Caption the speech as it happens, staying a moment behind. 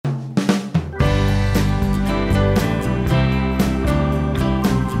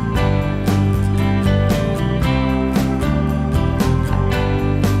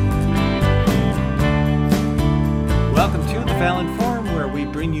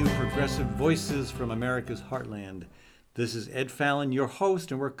you progressive voices from America's Heartland. This is Ed Fallon, your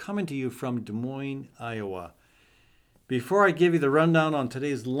host, and we're coming to you from Des Moines, Iowa. Before I give you the rundown on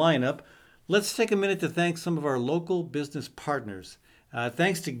today's lineup, let's take a minute to thank some of our local business partners.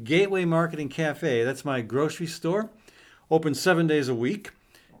 Thanks to Gateway Market and Cafe, that's my grocery store, open 7 days a week.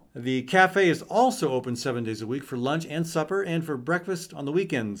 The cafe is also open 7 days a week for lunch and supper and for breakfast on the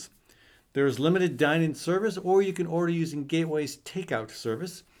weekends. There is limited dine-in service, or you can order using Gateway's takeout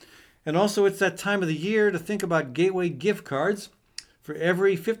service. And also, it's that time of the year to think about Gateway gift cards. For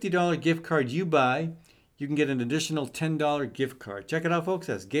every $50 gift card you buy, you can get an additional $10 gift card. Check it out, folks.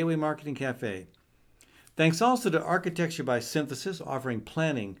 That's Gateway Marketing Cafe. Thanks also to Architecture by Synthesis, offering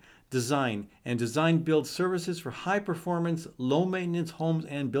planning, design, and design-build services for high-performance, low-maintenance homes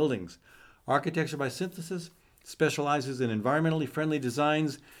and buildings. Architecture by Synthesis specializes in environmentally friendly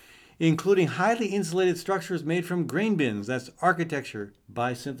designs, including highly insulated structures made from grain bins. That's Architecture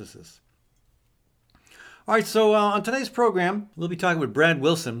by Synthesis. All right, so on today's program, we'll be talking with Brad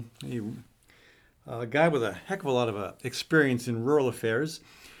Wilson, a guy with a heck of a lot of experience in rural affairs.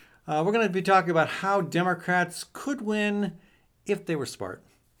 We're going to be talking about how Democrats could win if they were smart.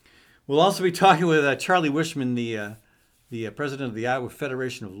 We'll also be talking with Charlie Wishman, the president of the Iowa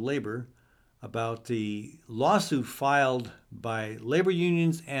Federation of Labor, about the lawsuit filed by labor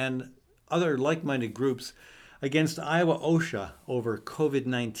unions and other like-minded groups against Iowa OSHA over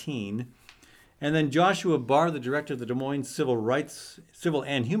COVID-19. And then Joshua Barr, the director of the Des Moines Civil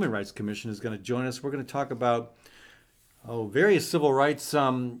and Human Rights Commission, is going to join us. We're going to talk about various civil rights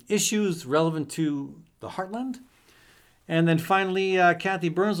issues relevant to the Heartland. And then finally, Kathy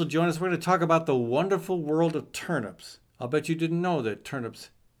Byrnes will join us. We're going to talk about the wonderful world of turnips. I'll bet you didn't know that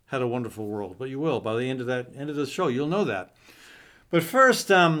turnips had a wonderful world, but you will. By the end of the show, you'll know that. But first,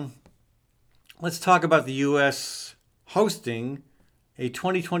 let's talk about the U.S. hosting a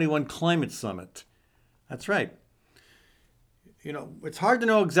 2021 climate summit. That's right. You know, it's hard to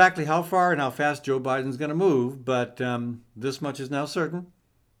know exactly how far and how fast Joe Biden's going to move, but this much is now certain.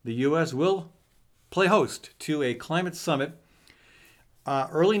 The U.S. will play host to a climate summit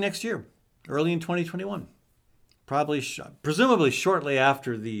early next year, early in 2021. Presumably shortly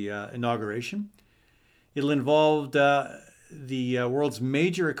after the inauguration. It'll involve the world's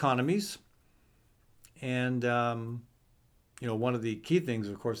major economies. And, one of the key things,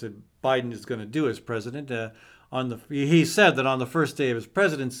 of course, that Biden is going to do as president, he said that on the first day of his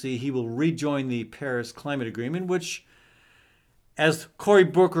presidency, he will rejoin the Paris Climate Agreement, which, as Cory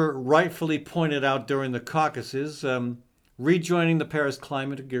Booker rightfully pointed out during the caucuses, rejoining the Paris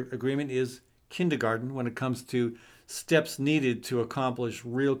Climate Agreement is kindergarten when it comes to steps needed to accomplish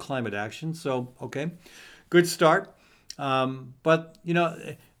real climate action. So, okay, good start. But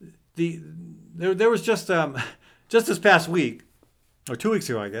there was just this past week, or 2 weeks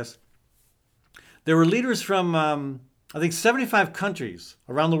ago, I guess, there were leaders from I think 75 countries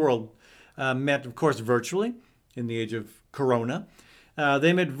around the world met, of course, virtually in the age of Corona.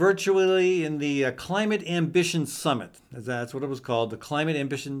 They met virtually in the Climate Ambition Summit. That's what it was called, the Climate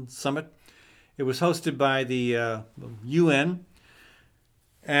Ambition Summit. It was hosted by the UN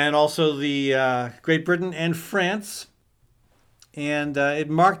and also the Great Britain and France. And it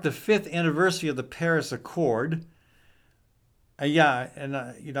marked the 5th anniversary of the Paris Accord. I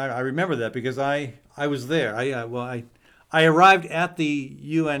remember that because I was there. I arrived at the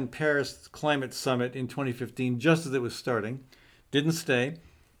UN Paris Climate Summit in 2015 just as it was starting. Didn't stay,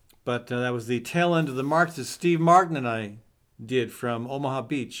 but that was the tail end of the march that Steve Martin and I did from Omaha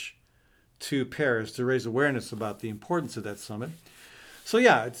Beach to Paris to raise awareness about the importance of that summit. So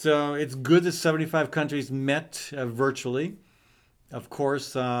yeah, it's good that 75 countries met virtually. Of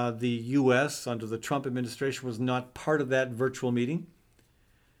course, the U.S. under the Trump administration was not part of that virtual meeting.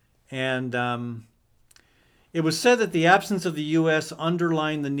 And it was said that the absence of the U.S.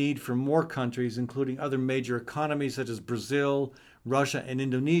 underlined the need for more countries, including other major economies such as Brazil, Russia, and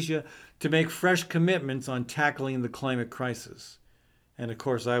Indonesia, to make fresh commitments on tackling the climate crisis. And of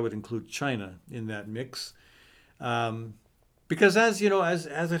course, I would include China in that mix. Because as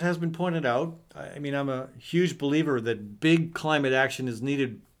it has been pointed out, I'm a huge believer that big climate action is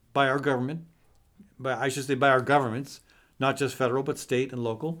needed by our government, by our governments, not just federal, but state and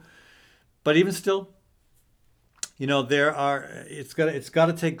local. But even still, it's got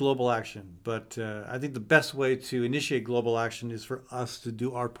to take global action. But I think the best way to initiate global action is for us to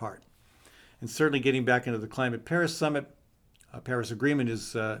do our part. And certainly getting back into the Climate Paris Summit, Paris Agreement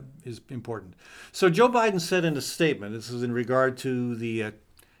is important. So Joe Biden said in a statement, this is in regard to the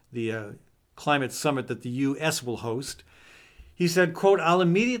climate summit that the U.S. will host. He said, quote, "I'll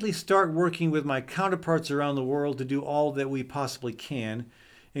immediately start working with my counterparts around the world to do all that we possibly can,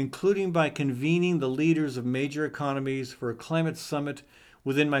 including by convening the leaders of major economies for a climate summit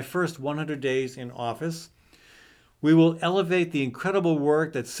within my first 100 days in office. We will elevate the incredible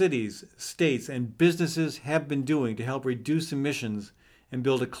work that cities, states, and businesses have been doing to help reduce emissions and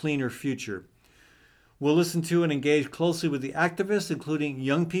build a cleaner future. We'll listen to and engage closely with the activists, including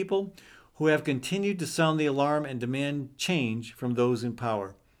young people, who have continued to sound the alarm and demand change from those in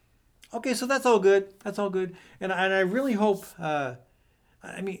power. Okay, so that's all good. That's all good. And I really hope, Joe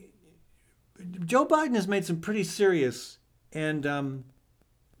Biden has made some pretty serious and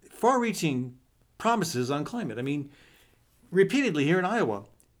far-reaching promises on climate. I mean, repeatedly here in Iowa,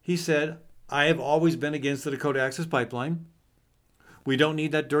 he said, I have always been against the Dakota Access Pipeline. We don't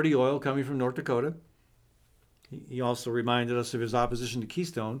need that dirty oil coming from North Dakota. He also reminded us of his opposition to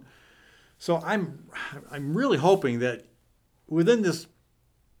Keystone. So I'm really hoping that within this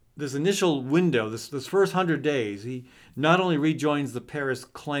initial window, this first 100 days, he not only rejoins the Paris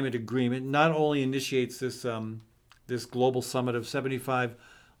Climate Agreement, not only initiates this global summit of 75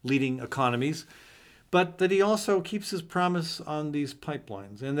 leading economies, but that he also keeps his promise on these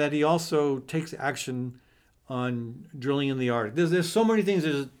pipelines, and that he also takes action on drilling in the Arctic. There's so many things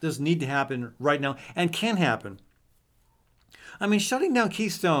that just need to happen right now and can happen. I mean, shutting down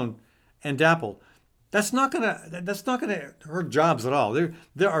Keystone and DAPL, that's not gonna hurt jobs at all.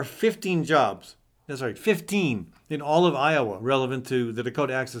 There are 15 jobs. That's right, 15 in all of Iowa relevant to the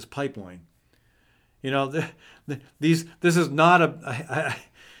Dakota Access Pipeline. You know, this is not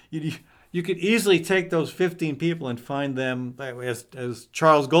you could easily take those 15 people and find them, as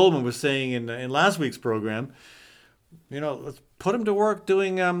Charles Goldman was saying in last week's program, let's put them to work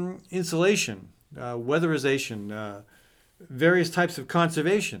doing insulation, weatherization, various types of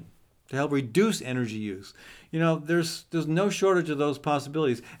conservation to help reduce energy use. There's no shortage of those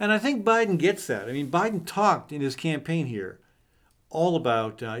possibilities. And I think Biden gets that. I mean, Biden talked in his campaign here he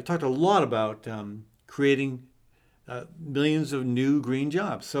talked a lot about creating millions of new green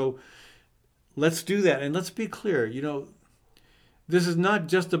jobs. So let's do that. And let's be clear, this is not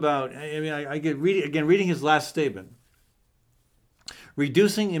just about, I get reading his last statement.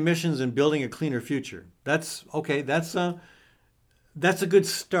 Reducing emissions and building a cleaner future. That's okay. That's a good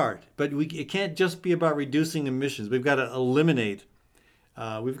start. But it can't just be about reducing emissions. We've got to eliminate.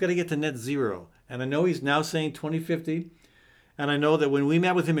 We've got to get to net zero. And I know he's now saying 2050. And I know that when we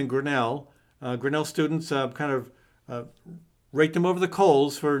met with him in Grinnell students kind of raked him over the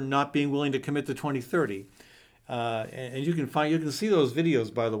coals for not being willing to commit to 2030. And you can see those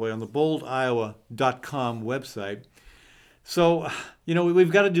videos, by the way, on the boldiowa.com website. So,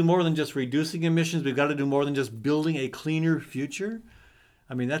 we've got to do more than just reducing emissions. We've got to do more than just building a cleaner future.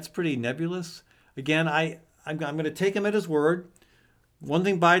 I mean, that's pretty nebulous. Again, I'm going to take him at his word. One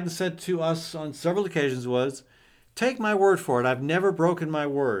thing Biden said to us on several occasions was, take my word for it. I've never broken my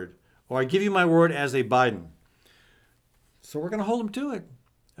word. Or I give you my word as a Biden. So we're going to hold him to it.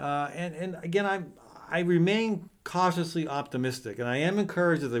 And again, I remain cautiously optimistic. And I am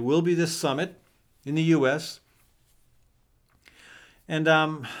encouraged that there will be this summit in the U.S., and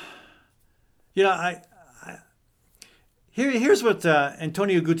here's what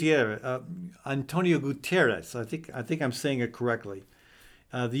Antonio Guterres, I think I'm saying it correctly,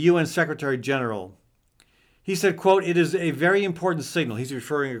 the UN Secretary General, he said, quote, "It is a very important signal." He's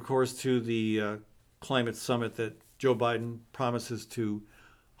referring, of course, to the climate summit that Joe Biden promises to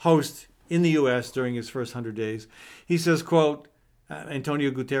host in the U.S. during his first 100 days. He says, quote,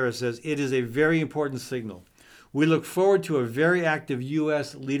 Antonio Guterres says, "It is a very important signal. We look forward to a very active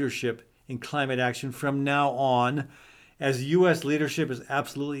U.S. leadership in climate action from now on, as U.S. leadership is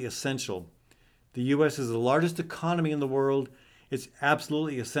absolutely essential. The U.S. is the largest economy in the world. It's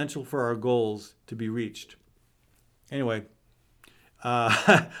absolutely essential for our goals to be reached." Anyway,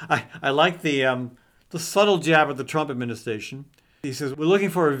 I like the subtle jab at the Trump administration. He says, we're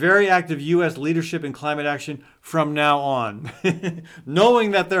looking for a very active U.S. leadership in climate action from now on,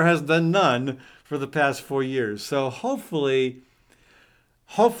 knowing that there has been none for the past 4 years. So hopefully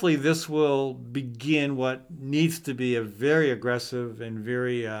this will begin what needs to be a very aggressive and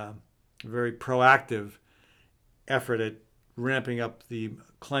very proactive effort at ramping up the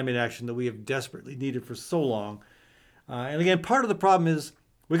climate action that we have desperately needed for so long. And again, part of the problem is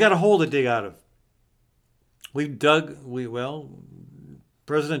we got a hole to dig out of.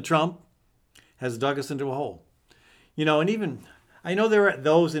 President Trump has dug us into a hole. And even, I know there are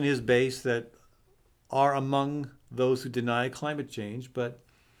those in his base that are among those who deny climate change, but,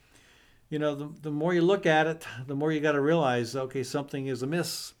 the more you look at it, the more you got to realize, okay, something is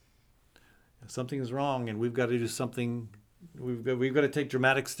amiss. Something is wrong, and we've got to do something. We've got to take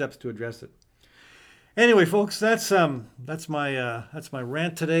dramatic steps to address it. Anyway, folks, that's my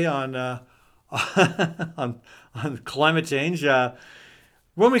rant today on on climate change.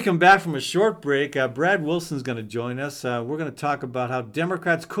 When we come back from a short break, Brad Wilson's going to join us. We're going to talk about how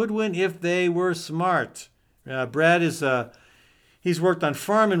Democrats could win if they were smart. Brad is he's worked on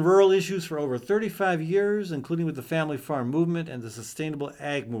farm and rural issues for over 35 years, including with the family farm movement and the sustainable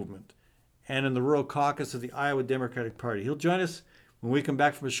ag movement, and in the rural caucus of the Iowa Democratic Party. He'll join us when we come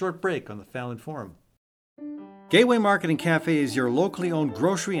back from a short break on the Fallon Forum. Gateway Market and Cafe is your locally owned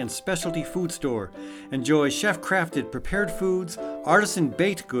grocery and specialty food store. Enjoy chef-crafted prepared foods, artisan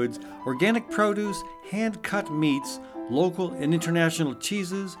baked goods, organic produce, hand-cut meats, local and international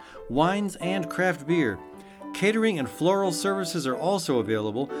cheeses, wines, and craft beer. Catering and floral services are also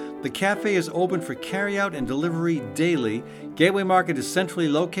available. The cafe is open for carryout and delivery daily. Gateway Market is centrally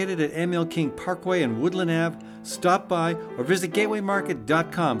located at M.L. King Parkway and Woodland Ave. Stop by or visit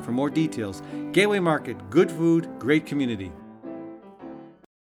gatewaymarket.com for more details. Gateway Market, good food, great community.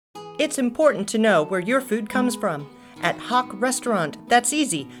 It's important to know where your food comes from. At Hawk Restaurant, that's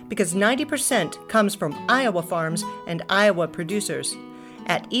easy because 90% comes from Iowa farms and Iowa producers.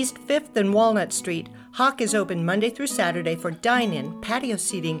 At East 5th and Walnut Street, Hawk is open Monday through Saturday for dine-in, patio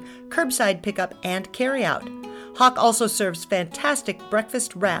seating, curbside pickup, and carry-out. Hawk also serves fantastic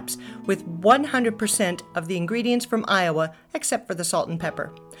breakfast wraps with 100% of the ingredients from Iowa except for the salt and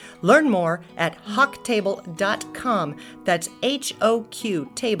pepper. Learn more at hawktable.com. That's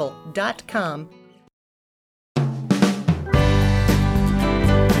HOQ table.com.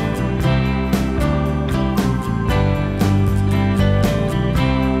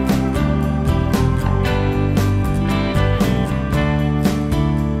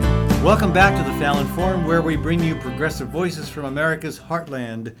 Welcome back to the Fallon Forum, where we bring you progressive voices from America's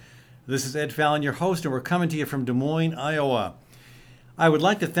Heartland. This is Ed Fallon, your host, and we're coming to you from Des Moines, Iowa. I would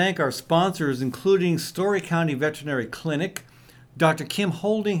like to thank our sponsors, including Story County Veterinary Clinic. Dr. Kim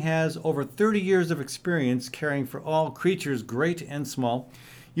Holding has over 30 years of experience caring for all creatures, great and small.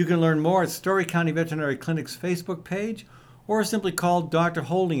 You can learn more at Story County Veterinary Clinic's Facebook page, or simply call Dr.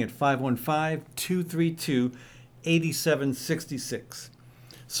 Holding at 515-232-8766.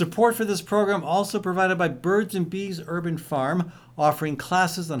 Support for this program also provided by Birds and Bees Urban Farm, offering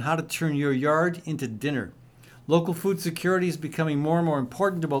classes on how to turn your yard into dinner. Local food security is becoming more and more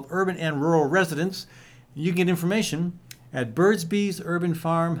important to both urban and rural residents. You can get information at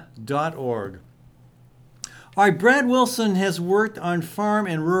birdsbeesurbanfarm.org. All right, Brad Wilson has worked on farm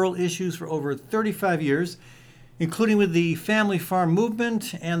and rural issues for over 35 years, including with the family farm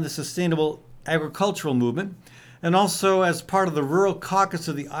movement and the sustainable agricultural movement, and also as part of the rural caucus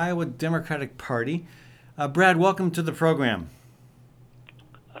of the Iowa Democratic Party. Brad, welcome to the program.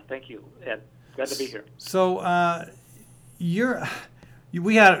 Thank you, Ed. Glad to be here. So, you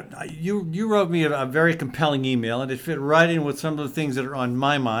wrote me a very compelling email, and it fit right in with some of the things that are on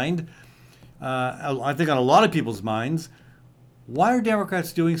my mind. I think on a lot of people's minds. Why are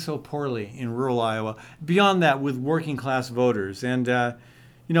Democrats doing so poorly in rural Iowa? Beyond that, with working class voters, and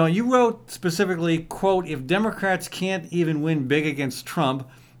you wrote specifically, quote, "If Democrats can't even win big against Trump,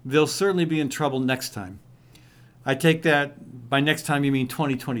 they'll certainly be in trouble next time." I take that by next time you mean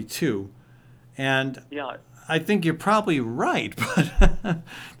 2022. And yeah, I think you're probably right, but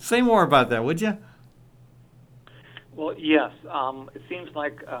say more about that, would you? Well, yes. It seems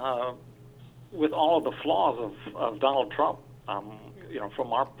like with all of the flaws of Donald Trump,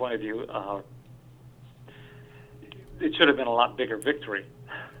 from our point of view, it should have been a lot bigger victory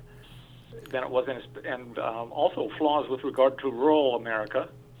than it was, and also flaws with regard to rural America,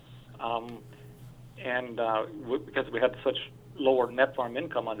 because we had such lower net farm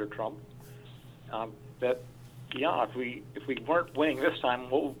income under Trump. If we weren't winning this time,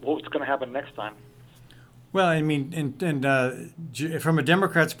 what's going to happen next time? Well, I mean, and from a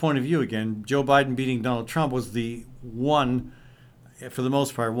Democrat's point of view, again, Joe Biden beating Donald Trump was the one, for the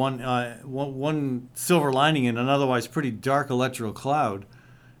most part, one silver lining in an otherwise pretty dark electoral cloud.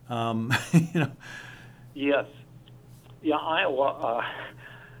 Yes. Yeah, Iowa.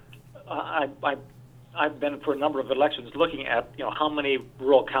 I've been for a number of elections looking at how many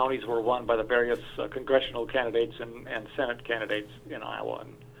rural counties were won by the various congressional candidates and Senate candidates in Iowa,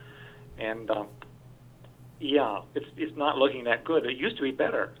 it's not looking that good. It used to be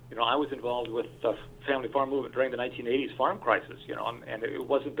better. I was involved with the family farm movement during the 1980s farm crisis, and it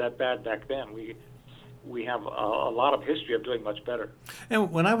wasn't that bad back then. We have a lot of history of doing much better.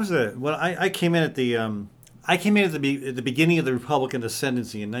 And when I came in at the beginning of the Republican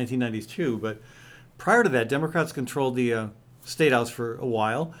ascendancy in 1992, but prior to that, Democrats controlled the state house for a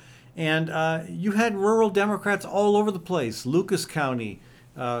while, and you had rural Democrats all over the place: Lucas County,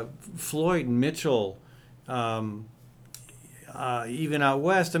 Floyd, Mitchell, even out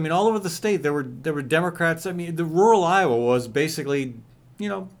west. I mean, all over the state, there were Democrats. I mean, the rural Iowa was basically,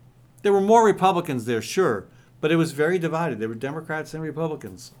 there were more Republicans there, sure, but it was very divided. There were Democrats and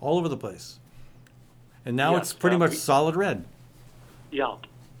Republicans all over the place, and now Yes, it's pretty much solid red. Yeah.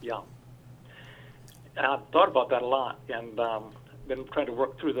 And I've thought about that a lot, and been trying to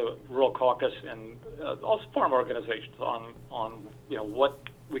work through the rural caucus and also farm organizations on what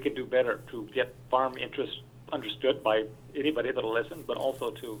we can do better to get farm interests understood by anybody that'll listen, but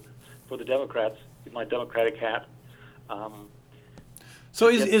also for the Democrats, in my Democratic hat. So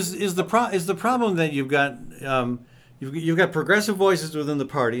is the problem that you've got progressive voices within the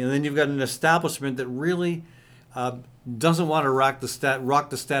party, and then you've got an establishment that really doesn't want to rock the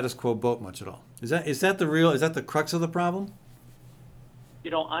status quo boat much at all? Is that the crux of the problem?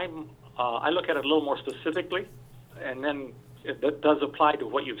 I look at it a little more specifically, and then that does apply to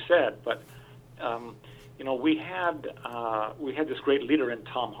what you've said. But we had this great leader in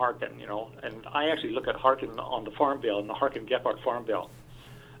Tom Harkin, and I actually look at Harkin on the Farm Bill and the Harkin-Gephardt Farm Bill,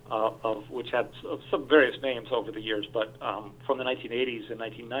 of which had some various names over the years, but from the 1980s and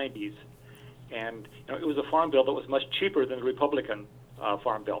 1990s, and it was a farm bill that was much cheaper than the Republican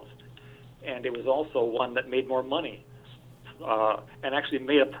farm bills, and it was also one that made more money and actually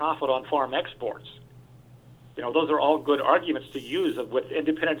made a profit on farm exports. Those are all good arguments to use with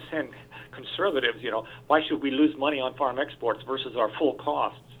independents and conservatives. Why should we lose money on farm exports versus our full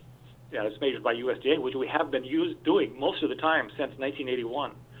costs? It's measured by USDA, which we have been doing most of the time since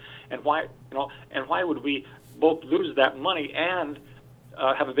 1981. And why would we both lose that money and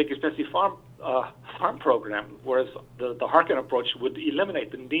have a big expensive farm program, whereas the Harkin approach would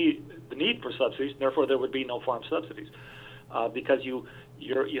eliminate the need for subsidies, and therefore there would be no farm subsidies because you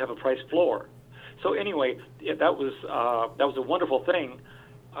have a price floor. So anyway, that was a wonderful thing,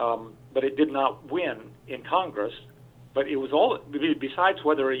 but it did not win in Congress. But it was all, besides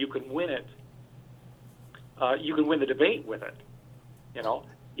whether you can win it, you can win the debate with it.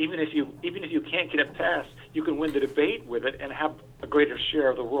 Even if you can't get it passed, you can win the debate with it and have a greater share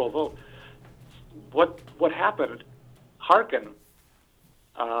of the rural vote. What happened? Harkin,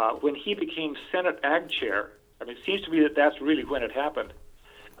 when he became Senate Ag Chair, I mean, it seems to me that that's really when it happened.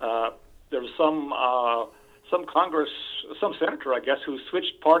 There was some senator, I guess, who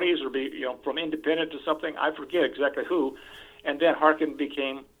switched parties or from independent to something. I forget exactly who, and then Harkin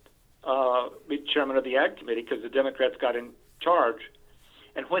became chairman of the Ag Committee because the Democrats got in charge.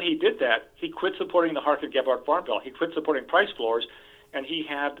 And when he did that, he quit supporting the Harkin-Gephardt Farm Bill. He quit supporting price floors, and he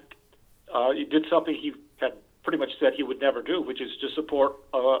did something he had pretty much said he would never do, which is to support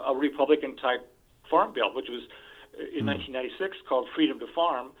a Republican-type farm bill, which was in 1996 called Freedom to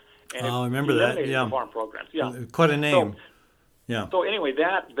Farm. And I remember that. Yeah, the farm programs. Yeah, quite a name. So anyway,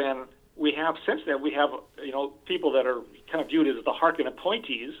 then we have people that are kind of viewed as the Harkin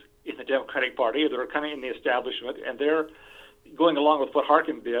appointees in the Democratic Party, that are kind of in the establishment, and they're going along with what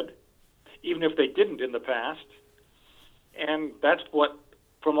Harkin did, even if they didn't in the past. And that's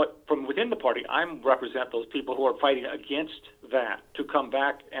from within the party, I represent those people who are fighting against that, to come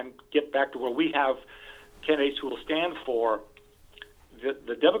back and get back to where we have candidates who will stand for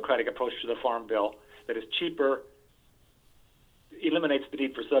the Democratic approach to the Farm Bill that is cheaper, eliminates the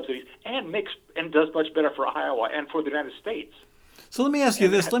need for subsidies, and does much better for Iowa and for the United States. So let me ask you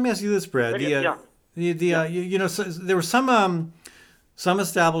this, Brad. There were some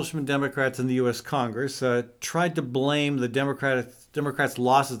establishment Democrats in the U.S. Congress tried to blame the Democrats'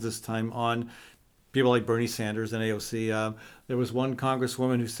 losses this time on people like Bernie Sanders and AOC. There was one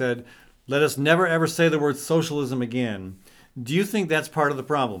congresswoman who said, "Let us never ever say the word socialism again." Do you think that's part of the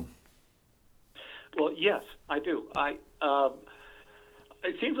problem? Well, yes, I do.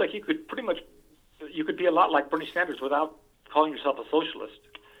 It seems like you could be a lot like Bernie Sanders without calling yourself a socialist.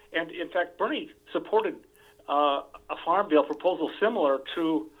 And in fact, Bernie supported a farm bill proposal similar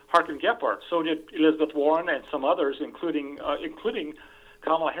to Harkin-Gephardt. So did Elizabeth Warren and some others, including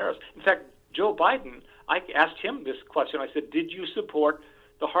Kamala Harris. In fact, Joe Biden, I asked him this question. I said, "Did you support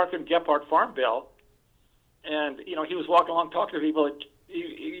the Harkin-Gephardt farm bill?" And he was walking along talking to people.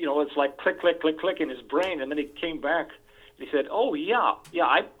 It's like click, click, click, click in his brain. And then he came back and he said, "Oh yeah,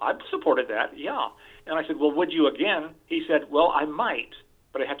 I supported that, yeah." And I said, "Well, would you again?" He said, "Well, I might,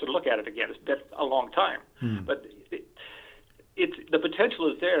 but I have to look at it again. It's been a long time." But the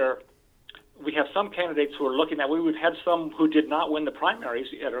potential is there. We have some candidates who are looking at. We've had some who did not win the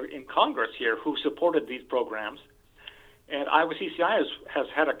primaries in Congress here who supported these programs. And Iowa CCI has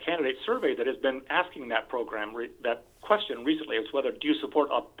had a candidate survey that has been asking that question recently. It's whether do you support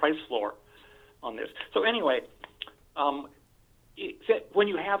a price floor on this. So anyway, when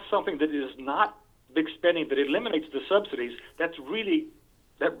you have something that is not big spending that eliminates the subsidies, that really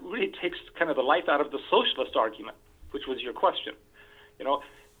takes kind of the life out of the socialist argument, which was your question. You know,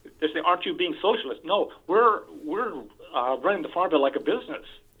 they say, aren't you being socialist? No, we're running the farm bill like a business.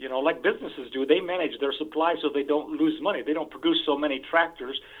 You know, like businesses do. They manage their supply so they don't lose money. They don't produce so many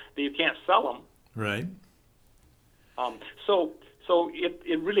tractors that you can't sell them. Right. So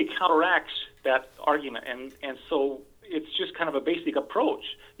it really counteracts that argument, and so it's just kind of a basic approach.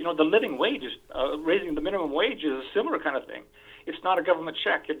 You know, the living wage is raising the minimum wage is a similar kind of thing. It's not a government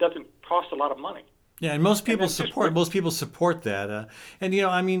check. It doesn't cost a lot of money. Yeah, and most people support that. And you know,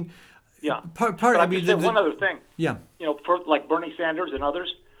 I mean, yeah. I mean, one other thing. Yeah. You know, for like Bernie Sanders and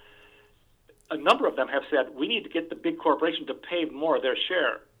others, a number of them have said we need to get the big corporation to pay more of their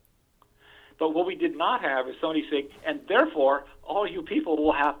share. But what we did not have is somebody saying, and therefore all you people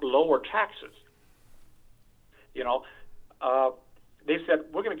will have lower taxes. You know, they said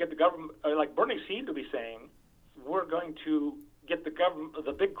we're going to get the government, like Bernie seemed to be saying, we're going to get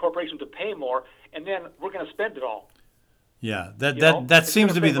the big corporation to pay more, and then we're going to spend it all. Yeah, that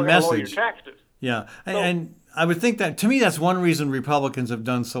seems to be the message. Lower your taxes. Yeah, and I would think that, to me, that's one reason Republicans have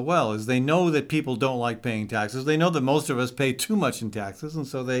done so well, is they know that people don't like paying taxes. They know that most of us pay too much in taxes, and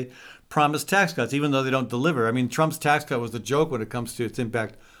so they promise tax cuts, even though they don't deliver. I mean, Trump's tax cut was the joke when it comes to its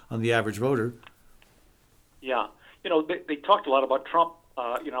impact on the average voter. Yeah. You know, they talked a lot about Trump,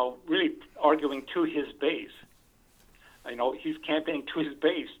 you know, really arguing to his base. You know, he's campaigning to his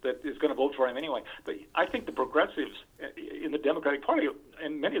base that is going to vote for him anyway. But I think the progressives in the Democratic Party,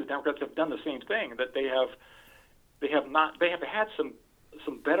 and many of the Democrats have done the same thing, that they have had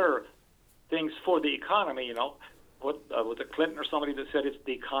some better things for the economy. You know, what was it Clinton or somebody that said it's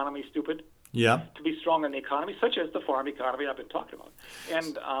the economy, stupid? Yeah. To be strong in the economy, such as the farm economy I've been talking about,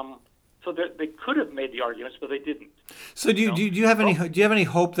 and so they could have made the arguments, but they didn't. So do you have any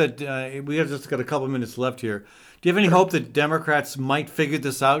hope that we have just got a couple of minutes left here? Do you have any hope that Democrats might figure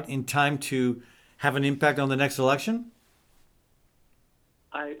this out in time to have an impact on the next election?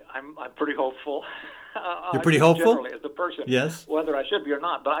 I'm pretty hopeful. You're pretty hopeful? Generally, as a person, yes. Whether I should be or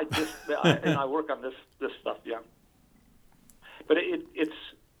not, but I work on this stuff, yeah. But it's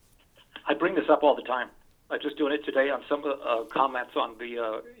I bring this up all the time. I'm just doing it today on some comments on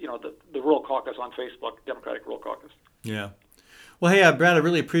the Rural Caucus on Facebook, Democratic Rural Caucus. Yeah. Well, hey, Brad, I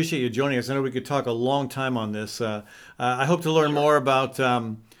really appreciate you joining us. I know we could talk a long time on this. I hope to learn more about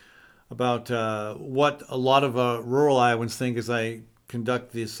what a lot of rural Iowans think as I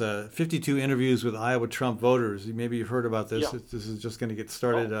conduct these 52 interviews with Iowa Trump voters. Maybe you've heard about this. Yeah. This is just going to get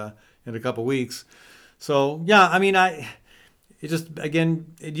started in a couple weeks. So, yeah, I mean,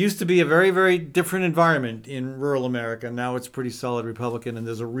 it used to be a very, very different environment in rural America. Now it's pretty solid Republican, and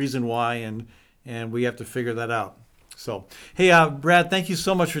there's a reason why, and we have to figure that out. So, hey, Brad, thank you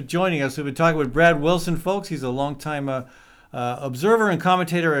so much for joining us. We've been talking with Brad Wilson, folks. He's a longtime observer and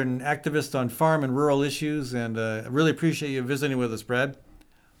commentator and activist on farm and rural issues, and I really appreciate you visiting with us, Brad.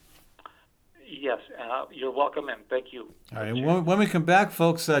 Yes, you're welcome, and thank you. All right, when we come back,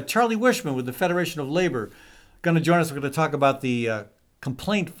 folks, Charlie Wishman with the Federation of Labor going to join us. We're going to talk about the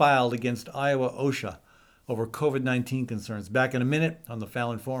complaint filed against Iowa OSHA over COVID-19 concerns. Back in a minute on the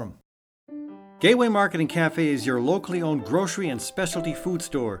Fallon Forum. Gateway Market and Cafe is your locally owned grocery and specialty food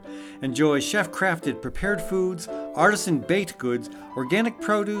store. Enjoy chef-crafted prepared foods, artisan baked goods, organic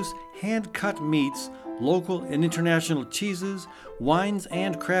produce, hand-cut meats, local and international cheeses, wines,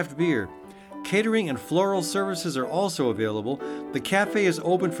 and craft beer. Catering and floral services are also available. The cafe is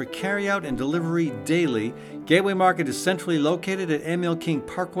open for carryout and delivery daily. Gateway Market is centrally located at M.L. King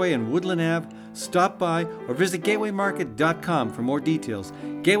Parkway and Woodland Ave. Stop by or visit gatewaymarket.com for more details.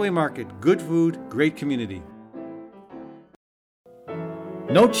 Gateway Market, good food, great community.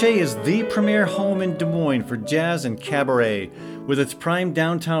 Noche is the premier home in Des Moines for jazz and cabaret. With its prime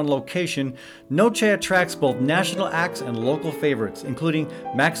downtown location, Noche attracts both national acts and local favorites, including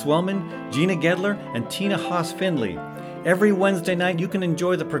Max Wellman, Gina Gedler, and Tina Haas-Findlay. Every Wednesday night, you can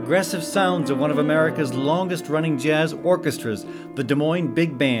enjoy the progressive sounds of one of America's longest-running jazz orchestras, the Des Moines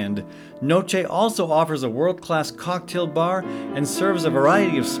Big Band. Noche also offers a world-class cocktail bar and serves a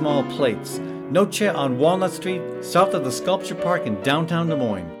variety of small plates. Noche on Walnut Street, south of the Sculpture Park in downtown Des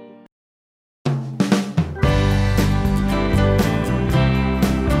Moines.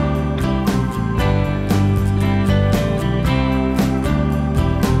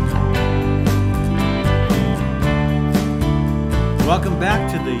 Welcome back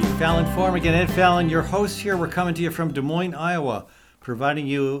to the Fallon Forum. Again, Ed Fallon, your host here. We're coming to you from Des Moines, Iowa, providing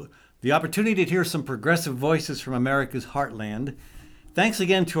you the opportunity to hear some progressive voices from America's Heartland. Thanks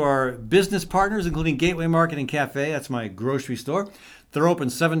again to our business partners, including Gateway Market and Cafe. That's my grocery store. They're open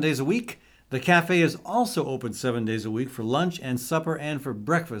 7 days a week, The cafe is also open 7 days a week for lunch and supper and for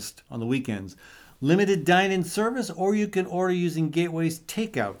breakfast on the weekends. Limited dine-in service, or you can order using Gateway's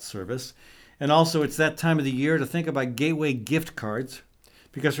takeout service. And also, it's that time of the year to think about Gateway gift cards,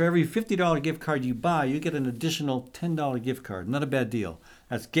 because for every $50 gift card you buy, you get an additional $10 gift card. Not a bad deal.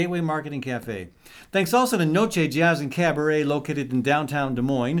 That's Gateway Marketing Cafe. Thanks also to Noche Jazz and Cabaret, located in downtown Des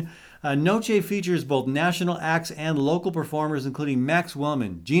Moines. Noche features both national acts and local performers, including Max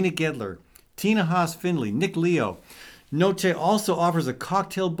Wellman, Gina Gedler, Tina Haas-Findlay, Nick Leo. Noche also offers a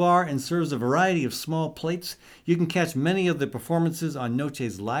cocktail bar and serves a variety of small plates. You can catch many of the performances on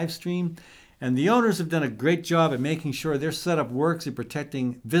Noche's live stream. And the owners have done a great job at making sure their setup works in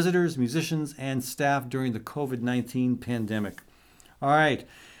protecting visitors, musicians, and staff during the COVID-19 pandemic. All right.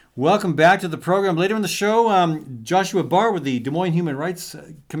 Welcome back to the program. Later in the show, Joshua Barr with the Des Moines Human Rights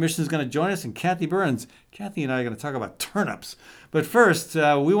Commission is going to join us, and Kathy Byrnes. Kathy and I are going to talk about turnips. But first,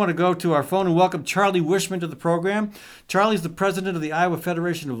 we want to go to our phone and welcome Charlie Wishman to the program. Charlie's the president of the Iowa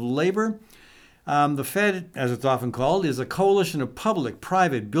Federation of Labor. The Fed, as it's often called, is a coalition of public,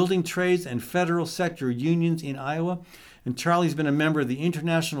 private, building trades, and federal sector unions in Iowa. And Charlie's been a member of the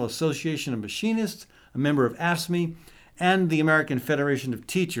International Association of Machinists, a member of AFSCME, and the American Federation of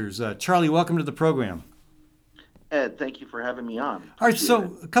Teachers. Charlie, welcome to the program. Ed, thank you for having me on. All right,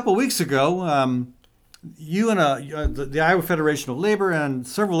 so a couple of weeks ago, you and the Iowa Federation of Labor and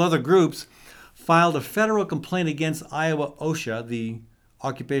several other groups filed a federal complaint against Iowa OSHA, the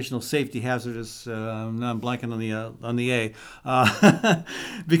Occupational Safety Hazardous, now I'm blanking on the A,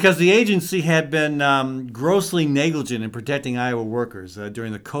 because the agency had been grossly negligent in protecting Iowa workers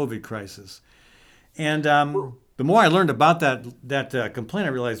during the COVID crisis. And the more I learned about that complaint, I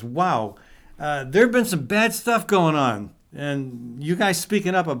realized, wow, there have been some bad stuff going on. And you guys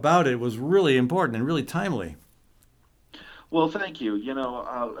speaking up about it was really important and really timely. Well, thank you.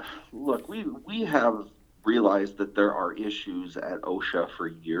 Look, we have realized that there are issues at OSHA for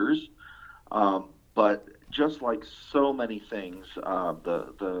years, but just like so many things,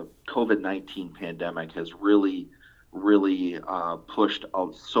 the COVID-19 pandemic has really pushed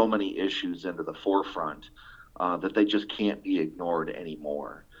out so many issues into the forefront that they just can't be ignored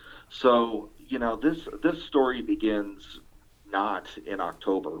anymore. So, this story begins not in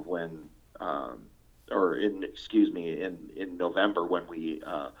October when, in November when we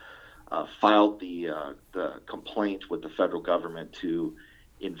filed the complaint with the federal government to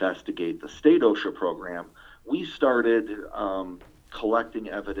investigate the state OSHA program. We started collecting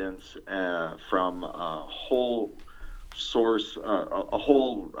evidence from a whole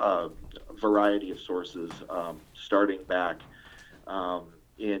variety of sources, starting back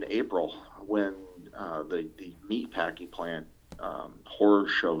in April when the meatpacking plant horror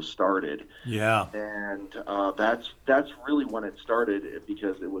show started. Yeah. And that's really when it started,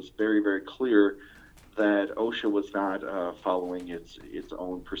 because it was very, very clear that OSHA was not following its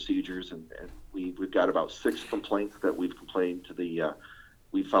own procedures, and we've got about 6 complaints that we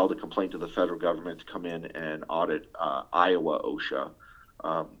filed a complaint to the federal government to come in and audit Iowa OSHA,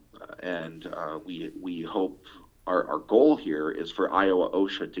 and we hope our goal here is for Iowa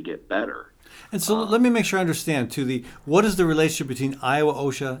OSHA to get better. And so let me make sure I understand, what is the relationship between Iowa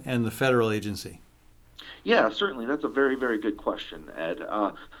OSHA and the federal agency? Yeah, certainly. That's a very, very good question, Ed.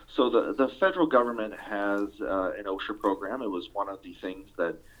 So the federal government has an OSHA program. It was one of the things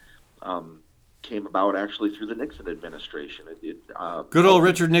that came about actually through the Nixon administration. Good old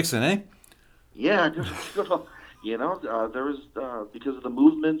Richard Nixon, eh? Yeah, good old, there was, because of the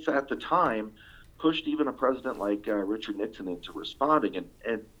movements at the time, pushed even a president like Richard Nixon into responding.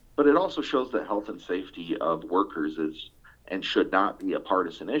 But it also shows that health and safety of workers is and should not be a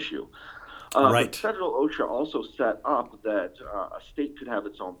partisan issue. Right. But federal OSHA also set up that a state could have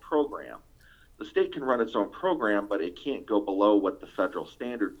its own program. The state can run its own program, but it can't go below what the federal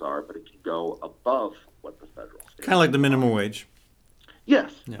standards are, but it can go above what the federal standards are. Kind of like the minimum wage.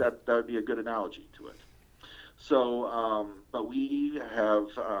 Yes, yeah. That would be a good analogy to it. So, but we have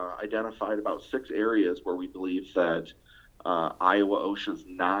identified about 6 areas where we believe that Iowa OSHA is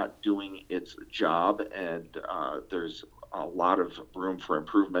not doing its job, and there's a lot of room for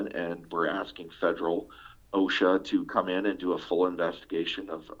improvement, and we're asking federal OSHA to come in and do a full investigation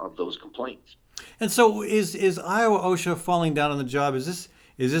of those complaints. And so is Iowa OSHA falling down on the job? Is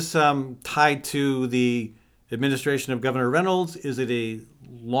this tied to the administration of Governor Reynolds? Is it a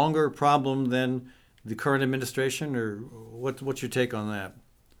longer problem than the current administration, or what's your take on that?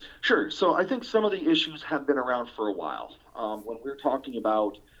 Sure. So I think some of the issues have been around for a while. When we're talking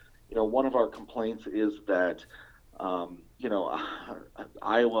about, one of our complaints is that, Iowa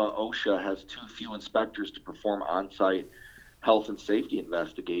OSHA has too few inspectors to perform on-site health and safety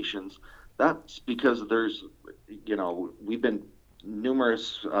investigations. That's because there's, we've been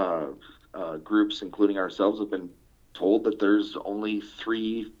numerous groups, including ourselves, have been told that there's only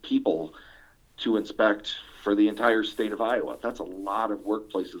 3 people to inspect for the entire state of Iowa. That's a lot of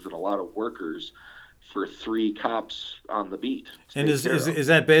workplaces and a lot of workers for 3 cops on the beat. And is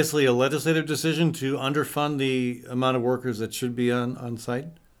that basically a legislative decision to underfund the amount of workers that should be on site?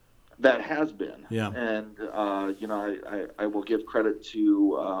 That has been. Yeah. And, I will give credit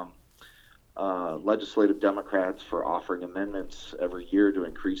to legislative Democrats for offering amendments every year to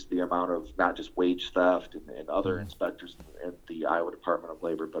increase the amount of not just wage theft and other inspectors at the Iowa Department of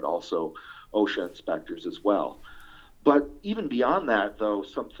Labor, but also OSHA inspectors as well. But even beyond that, though,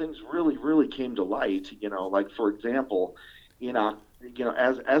 some things really, really came to light. Like, for example,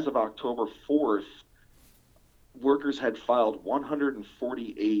 as of October 4th, workers had filed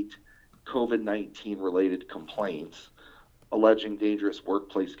 148 COVID-19 related complaints alleging dangerous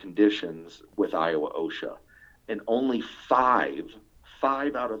workplace conditions with Iowa OSHA. And only five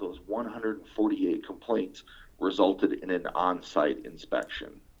out of those 148 complaints resulted in an on-site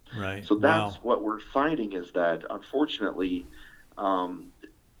inspection. Right. So that's what we're finding, is that, unfortunately, the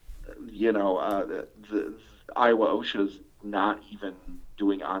Iowa OSHA is not even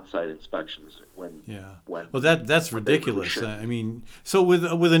doing on-site inspections when. Well, that's ridiculous. I mean, so with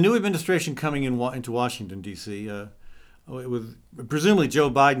a new administration coming into Washington D.C., with presumably Joe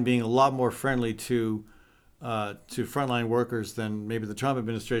Biden being a lot more friendly to frontline workers than maybe the Trump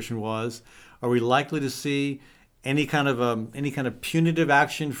administration was, are we likely to see any kind of punitive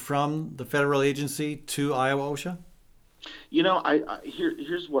action from the federal agency to Iowa OSHA?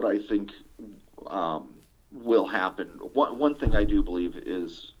 Here's what I think will happen. One thing I do believe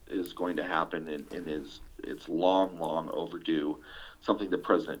is going to happen, and it's long overdue. Something that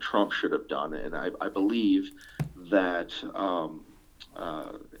President Trump should have done, and I believe that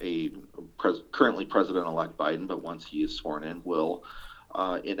currently President-elect Biden, but once he is sworn in, will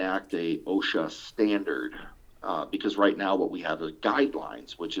enact a OSHA standard. Because right now what we have is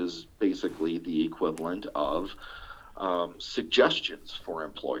guidelines, which is basically the equivalent of suggestions for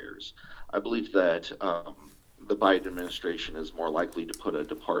employers. I believe that the Biden administration is more likely to put a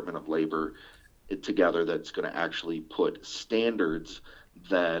Department of Labor together that's going to actually put standards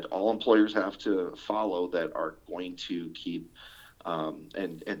that all employers have to follow that are going to keep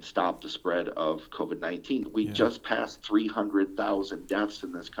and stop the spread of COVID-19. We just passed 300,000 deaths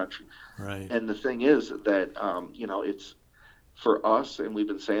in this country. Right. And the thing is that, it's for us, and we've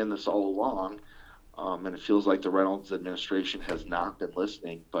been saying this all along, and it feels like the Reynolds administration has not been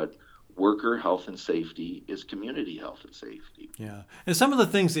listening, but worker health and safety is community health and safety. Yeah, and some of the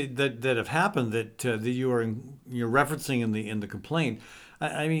things that have happened that you're referencing in the complaint,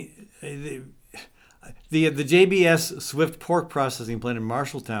 I mean, the JBS Swift pork processing plant in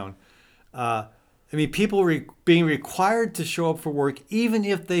Marshalltown. People being required to show up for work even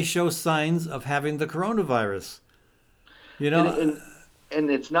if they show signs of having the coronavirus. And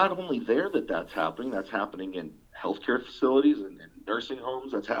it's not only there that's happening. That's happening in healthcare facilities and nursing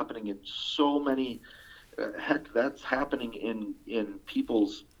homes. That's happening in so many. That's happening in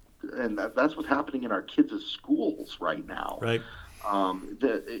people's, and that's what's happening in our kids' schools right now. Right.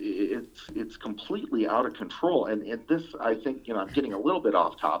 It's completely out of control, and this, I think, I'm getting a little bit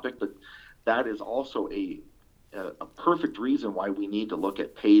off topic, but that is also a perfect reason why we need to look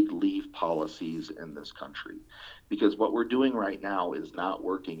at paid leave policies in this country, because what we're doing right now is not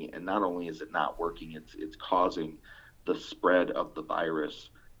working, and not only is it not working, it's causing the spread of the virus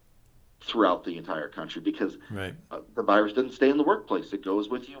throughout the entire country, because the virus doesn't stay in the workplace. It goes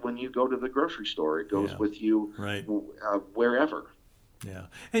with you when you go to the grocery store. It goes with you wherever. Yeah.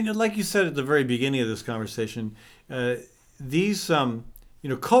 And like you said at the very beginning of this conversation, these,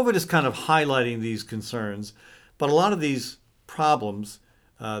 COVID is kind of highlighting these concerns, but a lot of these problems,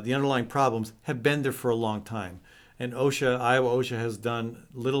 the underlying problems, have been there for a long time. And Iowa OSHA has done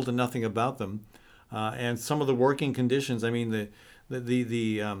little to nothing about them. And some of the working conditions, the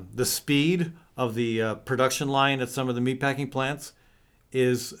speed of the production line at some of the meatpacking plants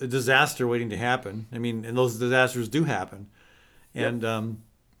is a disaster waiting to happen. And those disasters do happen. And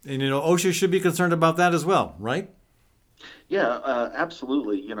OSHA should be concerned about that as well, right? Yeah,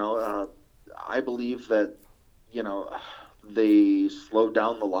 absolutely. I believe that, they slowed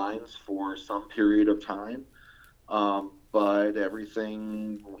down the lines for some period of time. But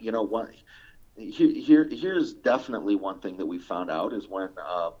everything, here's definitely one thing that we found out is when,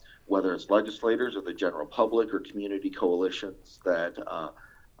 whether it's legislators or the general public or community coalitions that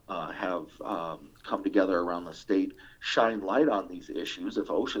have come together around the state, shine light on these issues. If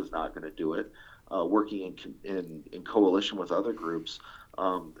OSHA is not going to do it, working in coalition with other groups,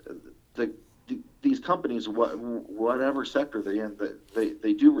 these companies, whatever sector they're in,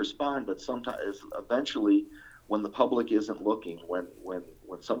 they do respond, but sometimes eventually, when the public isn't looking, when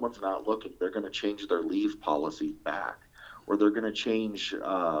someone's not looking, they're going to change their leave policies back, or they're going to change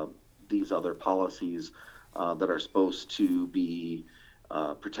these other policies that are supposed to be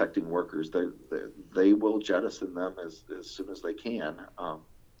protecting workers. They will jettison them as soon as they can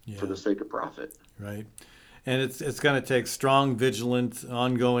for the sake of profit. Right. And it's going to take strong, vigilant,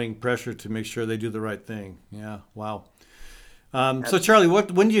 ongoing pressure to make sure they do the right thing. Yeah. Wow. So, Charlie,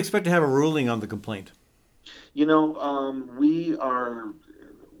 when do you expect to have a ruling on the complaint?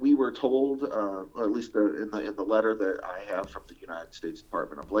 We were told, or at least in the letter that I have from the United States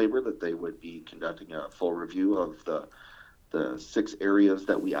Department of Labor, that they would be conducting a full review of the 6 areas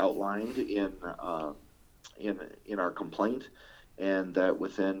that we outlined in our complaint, and that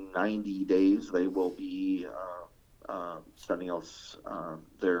within 90 days they will be sending us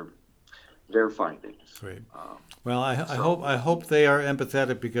their findings. Great. Well, I hope they are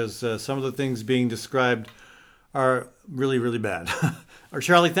empathetic, because some of the things being described are really, really bad.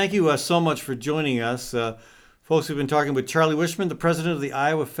 Charlie, thank you so much for joining us. Folks, we've been talking with Charlie Wishman, the president of the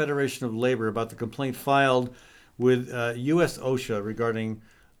Iowa Federation of Labor, about the complaint filed with U.S. OSHA regarding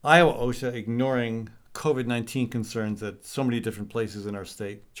Iowa OSHA ignoring COVID-19 concerns at so many different places in our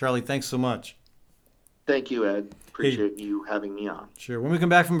state. Charlie, thanks so much. Thank you, Ed. Appreciate you having me on. Sure. When we come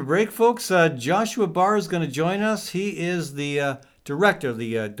back from a break, folks, Joshua Barr is going to join us. He is the director of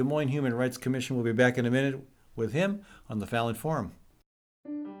the Des Moines Human Rights Commission. We'll be back in a minute with him on the Fallon Forum.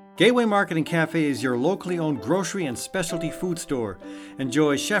 Gateway Market and Cafe is your locally owned grocery and specialty food store.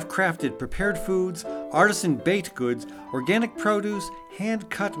 Enjoy chef-crafted prepared foods, artisan baked goods, organic produce,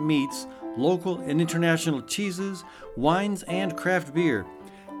 hand-cut meats, local and international cheeses, wines, and craft beer.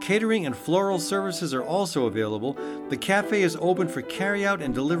 Catering and floral services are also available. The cafe is open for carryout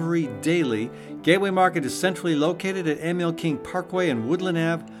and delivery daily. Gateway Market is centrally located at Emil King Parkway and Woodland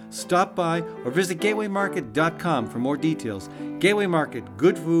Ave. Stop by or visit gatewaymarket.com for more details. Gateway Market,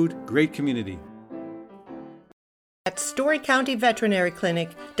 good food, great community. At Story County Veterinary Clinic,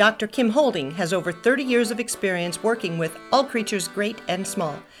 Dr. Kim Holding has over 30 years of experience working with all creatures great and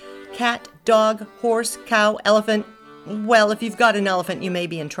small. Cat, dog, horse, cow, elephant. Well, if you've got an elephant, you may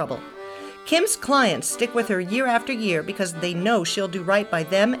be in trouble. Kim's clients stick with her year after year because they know she'll do right by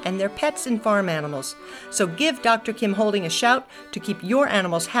them and their pets and farm animals. So give Dr. Kim Holding a shout to keep your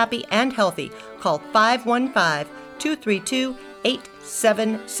animals happy and healthy. Call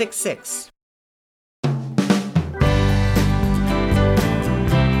 515-232-8766.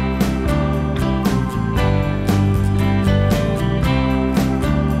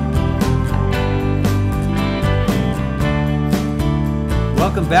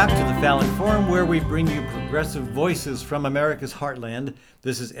 Welcome back to the Fallon Forum, where we bring you progressive voices from America's Heartland.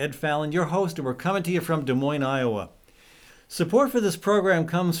 This is Ed Fallon, your host, and we're coming to you from Des Moines, Iowa. Support for this program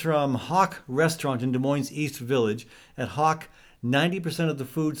comes from Hawk Restaurant in Des Moines East Village. At Hawk, 90% of the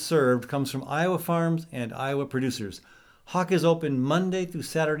food served comes from Iowa farms and Iowa producers. Hawk is open Monday through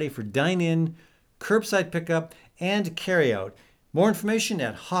Saturday for dine-in, curbside pickup, and carryout. More information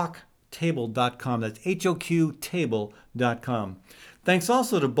at hawktable.com. That's HOQ-table.com. Thanks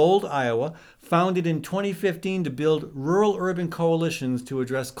also to Bold, Iowa, founded in 2015 to build rural-urban coalitions to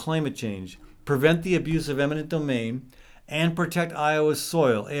address climate change, prevent the abuse of eminent domain, and protect Iowa's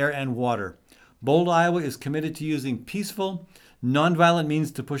soil, air, and water. Bold, Iowa is committed to using peaceful, nonviolent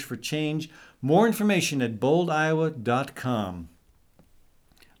means to push for change. More information at boldiowa.com.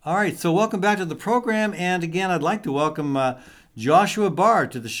 All right, so welcome back to the program. And again, I'd like to welcome Joshua Barr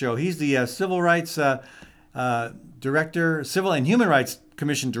to the show. He's the Civil Rights Director, Civil and Human Rights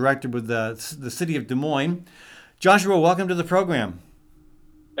Commission Director with the City of Des Moines. Joshua, welcome to the program.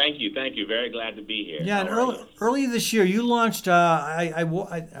 Thank you. Very glad to be here. Yeah, and early this year you launched.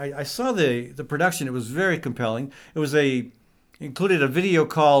 I saw the production. It was very compelling. It was included a video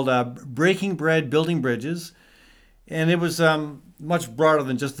called "Breaking Bread, Building Bridges," and it was much broader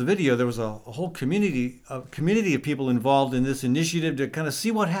than just the video. There was a whole community of people involved in this initiative to kind of see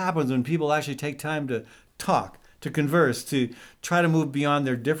what happens when people actually take time to talk, to converse, to try to move beyond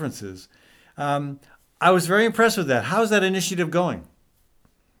their differences. I was very impressed with that. How's that initiative going?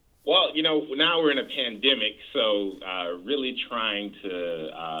 Well, now we're in a pandemic, so really trying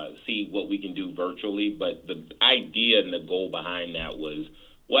to see what we can do virtually. But the idea and the goal behind that was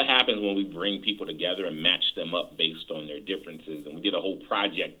what happens when we bring people together and match them up based on their differences. And we did a whole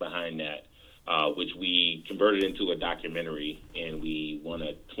project behind that, which we converted into a documentary, and we won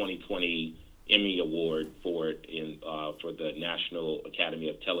a 2020 Emmy Award for it for the National Academy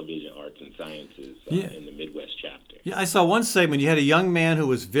of Television Arts and Sciences in the Midwest chapter. Yeah, I saw one segment. You had a young man who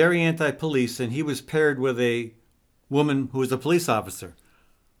was very anti-police, and he was paired with a woman who was a police officer.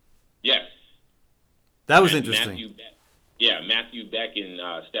 Yes. That was interesting. Matthew Beck and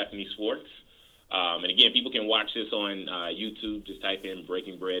Stephanie Swartz. And again, people can watch this on YouTube. Just type in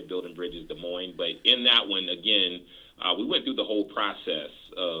Breaking Bread, Building Bridges, Des Moines. But in that one, again, we went through the whole process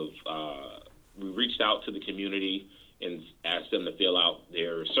of we reached out to the community and asked them to fill out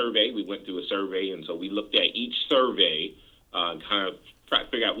their survey. We went through a survey, and so we looked at each survey, kind of try to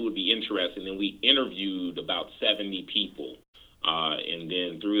figure out who would be interested. And then we interviewed about 70 people. And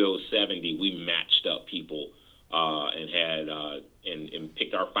then through those 70, we matched up people and had and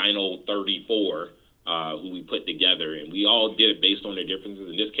picked our final 34 who we put together. And we all did it based on their differences.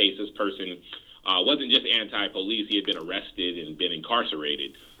 In this case, this person wasn't just anti-police. He had been arrested and been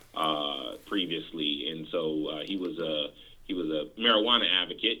incarcerated previously. And so he was a marijuana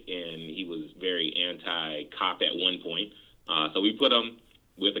advocate, and he was very anti-cop at one point. So we put him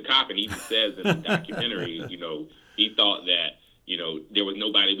with a cop, and he even says in the documentary, he thought that, there was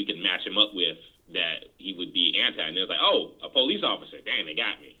nobody we could match him up with that he would be anti. And it was like, oh, a police officer. Dang, they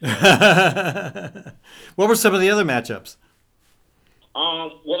got me. What were some of the other matchups?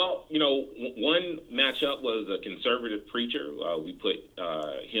 Well, one matchup was a conservative preacher. We put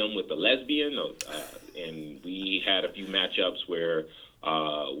him with a lesbian, and we had a few matchups where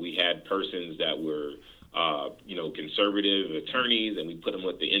we had persons that were, conservative attorneys, and we put them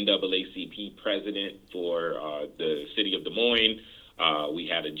with the NAACP president for the city of Des Moines. We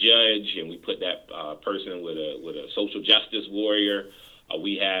had a judge, and we put that person with a social justice warrior.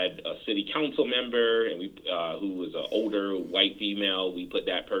 We had a city council member, and who was an older white female. We put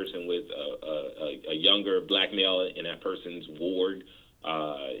that person with a younger black male in that person's ward,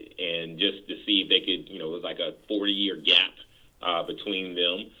 and just to see if they could, it was like a 40-year gap between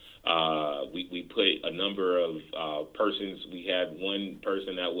them. We put a number of persons. We had one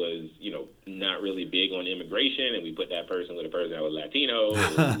person that was, not really big on immigration, and we put that person with a person that was Latino.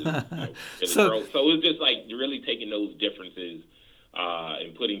 So it was just like really taking those differences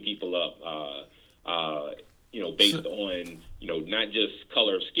and putting people up, based on, not just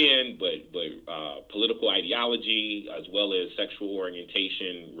color of skin, but political ideology, as well as sexual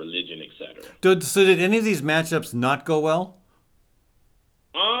orientation, religion, etc. So did any of these matchups not go well?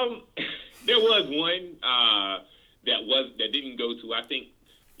 There was one that didn't go to, I think,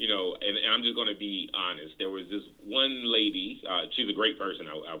 and I'm just going to be honest. There was this one lady. She's a great person.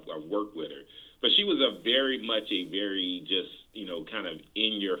 I've worked with her, but she was a very just kind of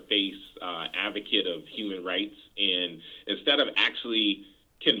in your face advocate of human rights. And instead of actually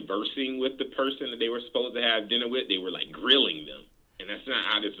conversing with the person that they were supposed to have dinner with, they were like grilling them. And that's not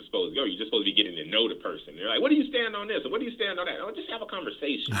how this is supposed to go. You're just supposed to be getting to know the person. They're like, what do you stand on this? And what do you stand on that? Oh, just have a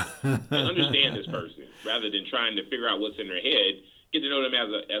conversation and understand this person rather than trying to figure out what's in their head. Get to know them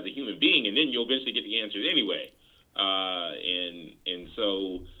as a human being, and then you'll eventually get the answers anyway. And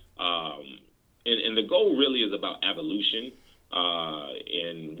the goal really is about evolution.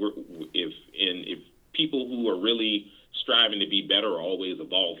 And if people who are really striving to be better are always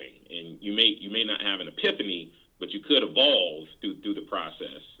evolving, and you may not have an epiphany, but you could evolve through the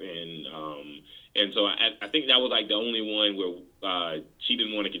process. And so I think that was like the only one where she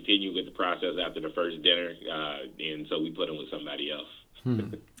didn't want to continue with the process after the first dinner, and so we put him with somebody else.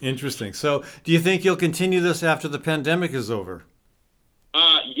 Interesting. So do you think you'll continue this after the pandemic is over?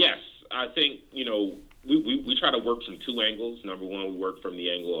 Yes. I think, we try to work from two angles. Number one, we work from the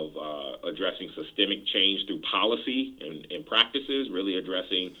angle of addressing systemic change through policy and practices, really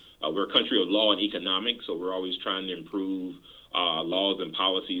addressing, we're a country of law and economics, so we're always trying to improve laws and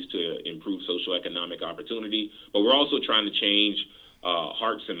policies to improve socioeconomic opportunity. But we're also trying to change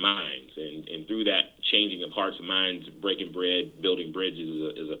hearts and minds. And through that changing of hearts and minds, Breaking Bread, Building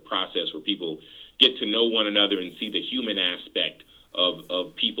Bridges is a process where people get to know one another and see the human aspect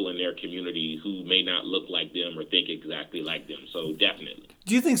of people in their community who may not look like them or think exactly like them. So definitely.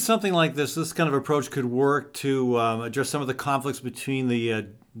 Do you think something like this kind of approach could work to address some of the conflicts between the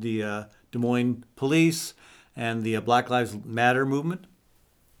Des Moines police and the Black Lives Matter movement?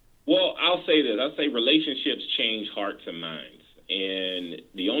 Well, I'll say this. I'll say relationships change hearts and minds. And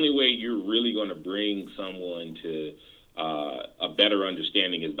the only way you're really going to bring someone to a better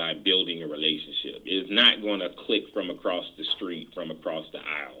understanding is by building a relationship. It's not going to click from across the street, from across the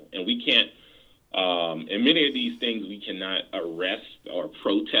aisle. And we can't, and many of these things we cannot arrest or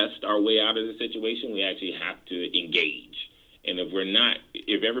protest our way out of the situation. We actually have to engage. And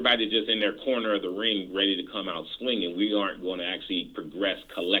if everybody's just in their corner of the ring ready to come out swinging, we aren't going to actually progress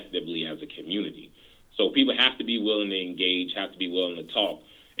collectively as a community. So people have to be willing to engage, have to be willing to talk,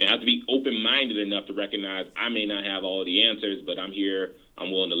 and have to be open-minded enough to recognize I may not have all the answers, but I'm here,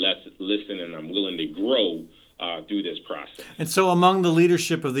 I'm willing to listen, and I'm willing to grow through this process. And so among the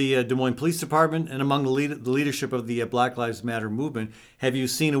leadership of the Des Moines Police Department and among the leadership of the Black Lives Matter movement, have you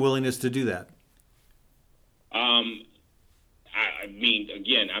seen a willingness to do that? I mean,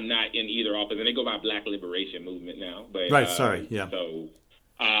 again, I'm not in either office, and they go by Black Liberation Movement now. But, right. Sorry. Yeah. So,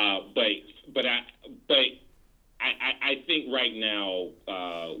 but I think right now,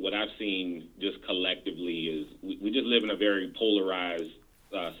 what I've seen just collectively is we just live in a very polarized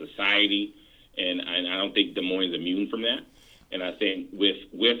society, and I don't think Des Moines is immune from that. And I think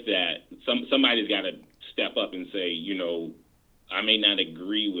with that, somebody's got to step up and say, I may not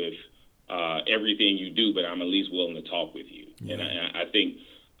agree with everything you do, but I'm at least willing to talk with you. Yeah. And I think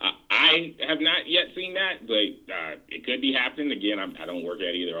I have not yet seen that, but it could be happening. Again, I don't work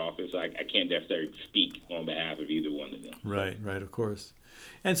at either office, so I can't necessarily speak on behalf of either one of them. Right, of course.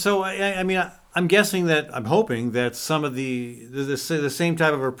 And so, I mean, I'm guessing that, I'm hoping that some of the same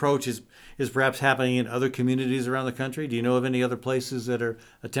type of approach is perhaps happening in other communities around the country. Do you know of any other places that are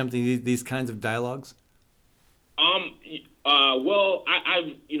attempting these kinds of dialogues? Well,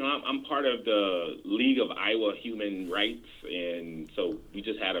 I'm part of the League of Iowa Human Rights, and so we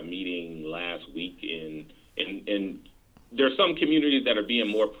just had a meeting last week, and there are some communities that are being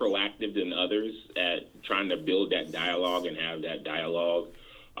more proactive than others at trying to build that dialogue and have that dialogue.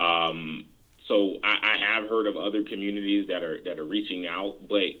 So I have heard of other communities that are reaching out,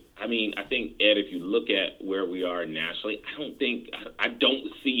 but I mean, I think, Ed, if you look at where we are nationally, I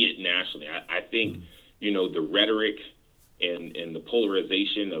don't see it nationally. I think, the rhetoric and the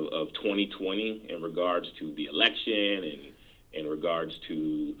polarization of 2020 in regards to the election and in regards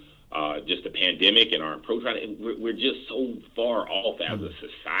to just the pandemic and our approach, we're just so far off as a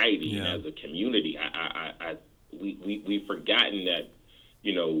society and as a community. We've forgotten that,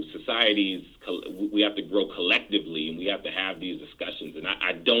 societies, we have to grow collectively and we have to have these discussions. And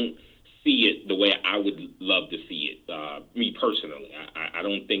I don't see it the way I would love to see it. Me personally, I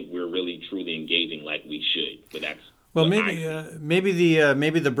don't think we're really truly engaging like we should. But that's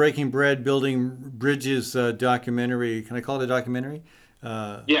maybe the Breaking Bread Building Bridges documentary. Can I call it a documentary?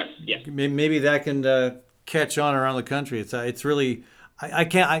 Yes. Maybe that can catch on around the country. It's really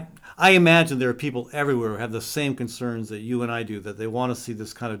I imagine there are people everywhere who have the same concerns that you and I do, that they want to see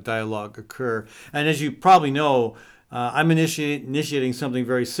this kind of dialogue occur. And as you probably know, I'm initiating something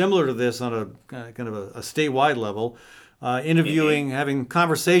very similar to this on a kind of a statewide level, having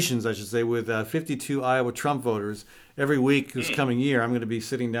conversations, I should say, with 52 Iowa Trump voters every week this coming year. I'm going to be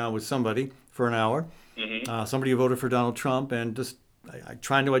sitting down with somebody for an hour, somebody who voted for Donald Trump, and just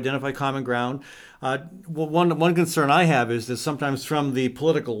trying to identify common ground. One concern I have is that sometimes from the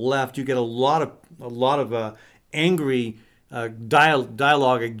political left, you get a lot of angry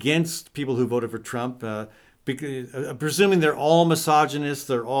dialogue against people who voted for Trump. Because, presuming they're all misogynists,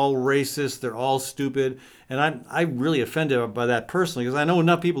 they're all racist, they're all stupid, and I'm really offended by that personally, because I know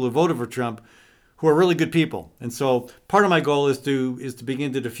enough people who voted for Trump who are really good people, and so part of my goal is to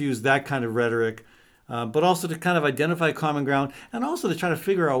begin to diffuse that kind of rhetoric, but also to kind of identify common ground, and also to try to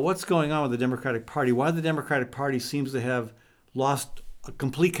figure out what's going on with the Democratic Party, why the Democratic Party seems to have lost a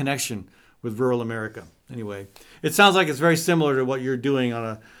complete connection with rural America. Anyway, it sounds like it's very similar to what you're doing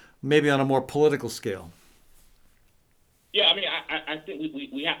maybe on a more political scale. Yeah, I mean, I think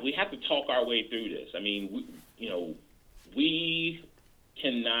we have to talk our way through this. I mean, we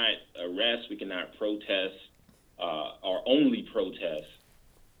cannot arrest, we cannot protest, or only protest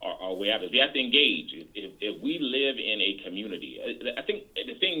our way out of this. We have to engage. If we live in a community, I think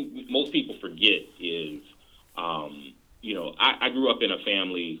the thing most people forget is, I grew up in a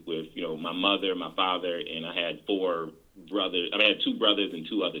family with, my mother, my father, and I had 4 brothers. I had 2 brothers and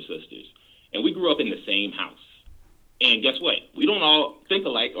 2 other sisters, and we grew up in the same house. And guess what? We don't all think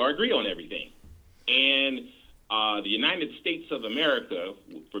alike or agree on everything. And the United States of America,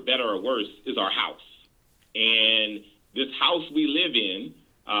 for better or worse, is our house. And this house we live in,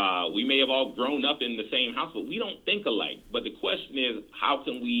 we may have all grown up in the same house, but we don't think alike. But the question is, how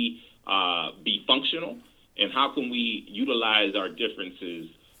can we be functional? And how can we utilize our differences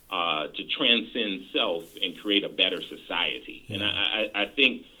to transcend self and create a better society? And I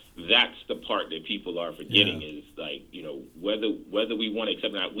think that's the part that people are forgetting is like, whether we want to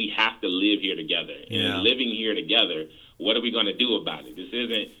accept it or not, we have to live here together. And living here together, what are we going to do about it? This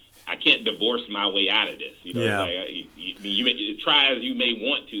isn't, I can't divorce my way out of this. You may try as you may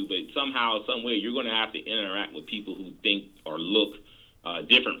want to, but somehow, some way, you're going to have to interact with people who think or look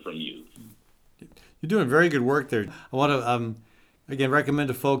different from you. You're doing very good work there. I want to, again, recommend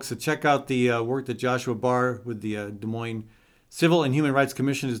to folks to check out the work that Joshua Barr with the Des Moines Civil and Human Rights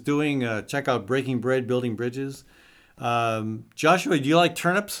Commission is doing. Check out Breaking Bread, Building Bridges. Joshua, do you like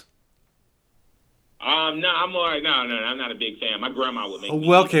turnips? No, I'm all right. No, I'm not a big fan. My grandma would make me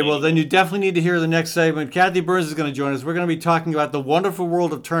Well, eat okay, them well, anyway. then you definitely need to hear the next segment. Kathy Byrnes is going to join us. We're going to be talking about the wonderful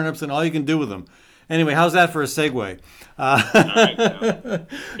world of turnips and all you can do with them. Anyway, how's that for a segue? All right,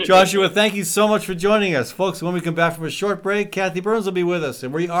 Joshua, thank you so much for joining us. Folks, when we come back from a short break, Kathy Byrnes will be with us,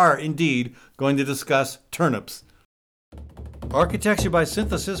 and we are indeed going to discuss turnips. Architecture by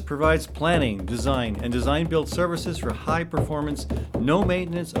Synthesis provides planning, design, and design-build services for high-performance,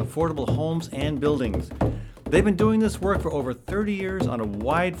 no-maintenance, affordable homes and buildings. They've been doing this work for over 30 years on a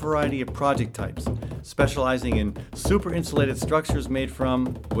wide variety of project types, specializing in super-insulated structures made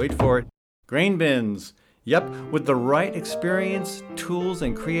from, wait for it, grain bins. Yep, with the right experience, tools,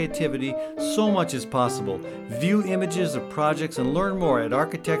 and creativity, so much is possible. View images of projects and learn more at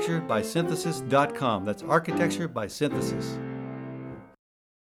architecturebysynthesis.com. That's Architecture by Synthesis.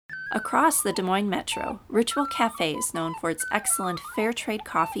 Across the Des Moines Metro, Ritual Cafe is known for its excellent fair trade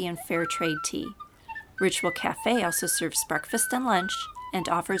coffee and fair trade tea. Ritual Cafe also serves breakfast and lunch and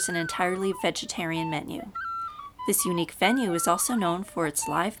offers an entirely vegetarian menu. This unique venue is also known for its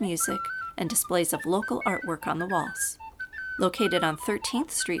live music and displays of local artwork on the walls. Located on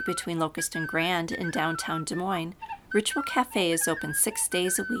 13th Street between Locust and Grand in downtown Des Moines, Ritual Cafe is open 6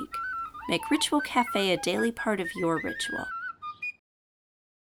 days a week. Make Ritual Cafe a daily part of your ritual.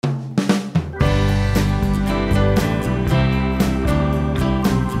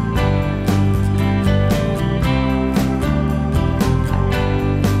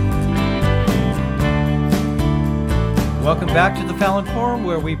 Welcome back to the Fallon Forum,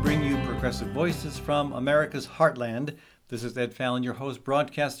 where we bring you progressive voices from America's Heartland. This is Ed Fallon, your host,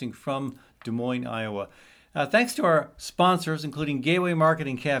 broadcasting from Des Moines, Iowa. Thanks to our sponsors, including Gateway Market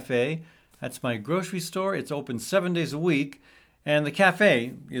and Cafe. That's my grocery store. It's open 7 days a week. And the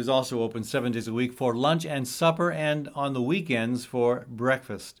cafe is also open 7 days a week for lunch and supper, and on the weekends for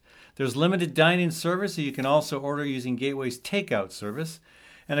breakfast. There's limited dine-in service, so you can also order using Gateway's takeout service.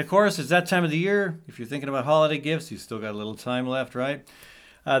 And of course, it's that time of the year. If you're thinking about holiday gifts, you've still got a little time left, right?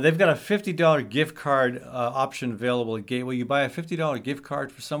 They've got a $50 gift card option available at Gateway. You buy a $50 gift card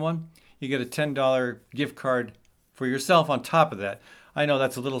for someone, you get a $10 gift card for yourself on top of that. I know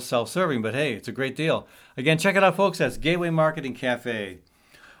that's a little self-serving, but hey, it's a great deal. Again, check it out, folks. That's Gateway Market and Cafe.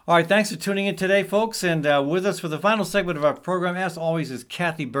 All right, thanks for tuning in today, folks. And with us for the final segment of our program, as always, is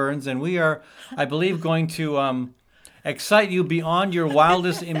Kathy Byrnes. And we are, I believe, going to excite you beyond your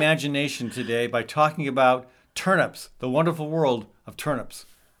wildest imagination today by talking about turnips, the wonderful world of turnips.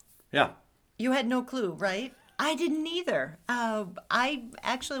 Yeah. You had no clue, right? I didn't either. I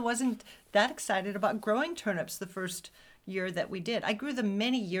actually wasn't that excited about growing turnips the first year that we did. I grew them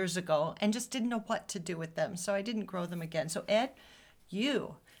many years ago and just didn't know what to do with them, so I didn't grow them again. So Ed,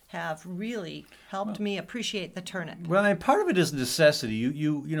 you have really helped me appreciate the turnip. Well, and part of it is necessity.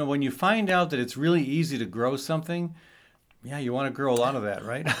 You know, when you find out that it's really easy to grow something, yeah, you want to grow a lot of that,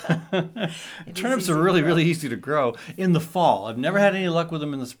 right? Turnips are really, really easy to grow in the fall. I've never had any luck with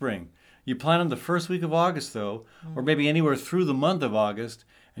them in the spring. You plant them the first week of August, though, or maybe anywhere through the month of August,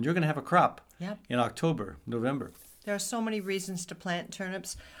 and you're going to have a crop in October, November. There are so many reasons to plant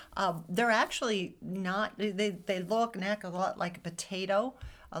turnips. They're actually not, they look and act a lot like a potato.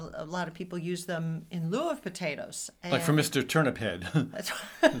 A lot of people use them in lieu of potatoes. Like for Mr. Turnip Head. That's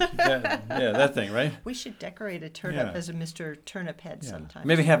that thing, right? We should decorate a turnip as a Mr. Turnip Head sometime.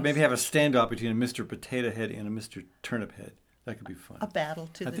 Maybe have a standoff between a Mr. Potato Head and a Mr. Turnip Head. That could be fun. A battle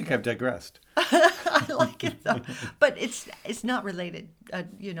to the I think I've digressed. I like it though, but it's not related.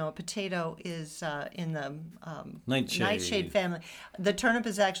 You know, a potato is in the nightshade family. The turnip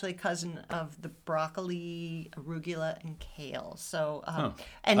is actually a cousin of the broccoli, arugula, and kale. So,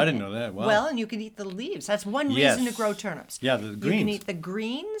 and I didn't know that. Wow. Well, and you can eat the leaves. That's one reason to grow turnips. Yeah, the greens. You can eat the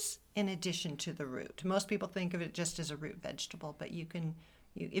greens in addition to the root. Most people think of it just as a root vegetable, but you can.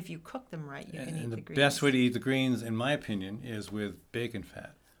 If you cook them right, you can eat the greens. The best way to eat the greens, in my opinion, is with bacon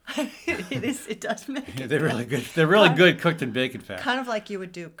fat. It does make it. They're really good. They're really good cooked in bacon fat. Kind of like you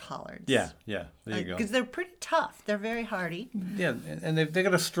would do collards. Yeah. There you go. Because they're pretty tough. They're very hardy. Yeah, and they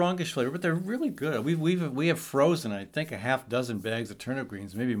got a strongish flavor, but they're really good. We have frozen, I think, a half dozen bags of turnip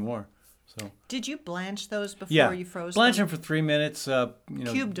greens, maybe more. So. Did you blanch those before you froze blanch them? them for 3 minutes.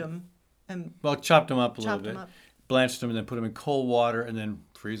 Cubed them. Chopped them up a little bit. Up. Blanched them and then put them in cold water and then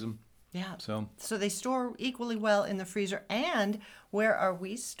freeze them. Yeah. So they store equally well in the freezer. And where are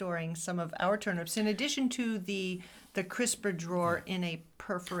we storing some of our turnips? In addition to the the crisper drawer in a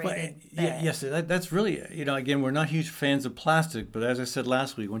perforated Well, bag. yes, that's really, again, we're not huge fans of plastic, but as I said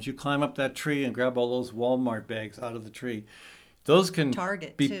last week, once you climb up that tree and grab all those Walmart bags out of the tree, those can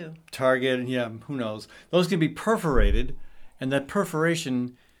Target, be too. Target, and who knows? Those can be perforated, and that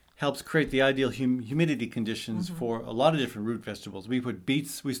perforation helps create the ideal humidity conditions for a lot of different root vegetables. We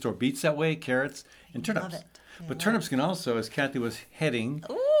store beets that way, carrots, and turnips. Love it. But turnips can also, as Kathy was heading,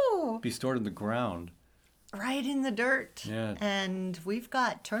 Ooh, be stored in the ground. right in the dirt. Yeah. And we've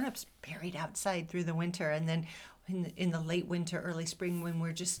got turnips buried outside through the winter, and then in the late winter, early spring, when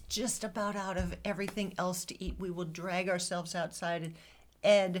we're just about out of everything else to eat, we will drag ourselves outside, and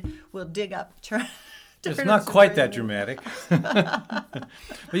Ed will dig up turnips. It's not quite that dramatic. But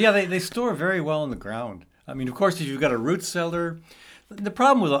yeah, they store very well in the ground. I mean, of course, if you've got a root cellar, the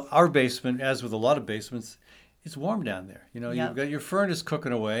problem with our basement, as with a lot of basements, it's warm down there. Yep. You've got your furnace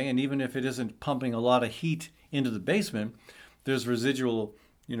cooking away, and even if it isn't pumping a lot of heat into the basement, there's residual,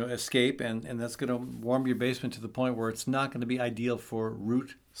 escape, and that's going to warm your basement to the point where it's not going to be ideal for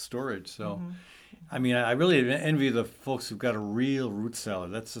root storage. So, I mean, I really envy the folks who've got a real root cellar.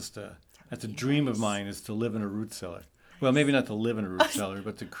 That's a dream of mine, is to live in a root cellar. Well, maybe not to live in a root cellar,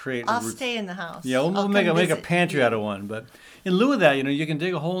 but to create I'll a root stay in the house. Yeah, we'll I'll make come a visit. pantry out of one. But in lieu of that, you can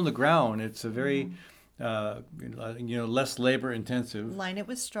dig a hole in the ground. It's a very, less labor intensive. Line it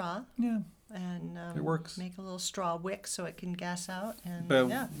with straw. Yeah. And It works. Make a little straw wick so it can gas out. And But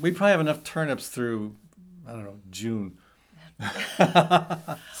yeah. we probably have enough turnips through, I don't know, June.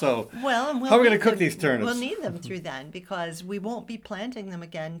 So Well, and how are we going need to cook them- these turnips? We'll need them through then, because we won't be planting them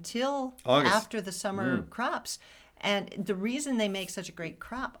again till August. after the summer crops. And the reason they make such a great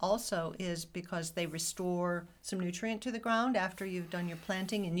crop also is because they restore some nutrient to the ground after you've done your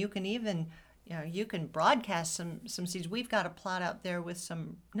planting, and you can even you can broadcast some seeds. We've got a plot out there with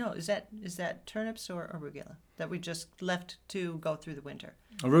some. No, is that turnips or arugula that we just left to go through the winter?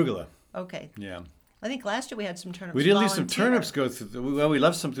 Arugula. Okay. Yeah. I think last year we had some turnips. We did leave some volunteer. turnips go through. We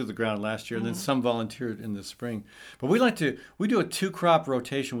left some through the ground last year, and then some volunteered in the spring. But we do a 2-crop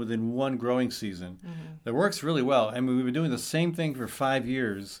rotation within one growing season. That works really well. I mean, we've been doing the same thing for 5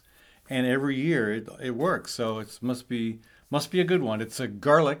 years, and every year it works. So it must be a good one. It's a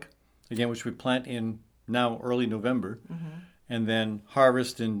garlic, again, which we plant in now early November, and then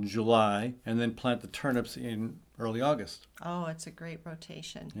harvest in July, and then plant the turnips in early August. Oh, it's a great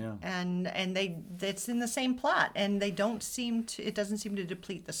rotation. Yeah. And it's in the same plot, and it doesn't seem to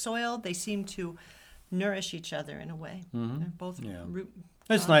deplete the soil. They seem to nourish each other in a way. They're both root.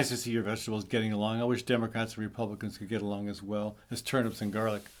 It's nice to see your vegetables getting along. I wish Democrats and Republicans could get along as well as turnips and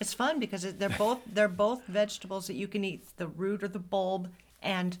garlic. It's fun because they're both vegetables that you can eat the root or the bulb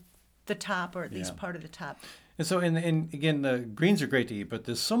and the top, or at least part of the top. And so, and again, the greens are great to eat, but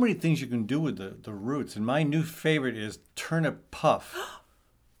there's so many things you can do with the roots. And my new favorite is turnip puff.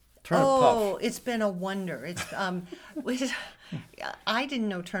 Oh, it's been a wonder. It's I didn't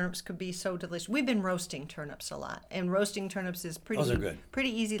know turnips could be so delicious. We've been roasting turnips a lot, and roasting turnips is Those are good. pretty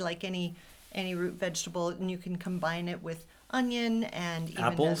easy, like any root vegetable, and you can combine it with onion and even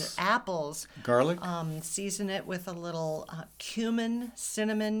apples, Garlic. season it with a little cumin,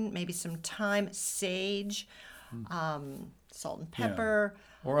 cinnamon, maybe some thyme, sage, salt and pepper.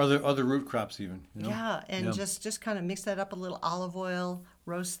 Or other root crops even. Yeah, and just kind of mix that up, a little olive oil,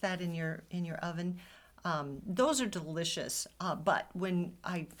 roast that in your oven. Those are delicious. But when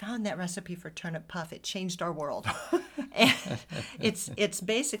I found that recipe for turnip puff, it changed our world. And it's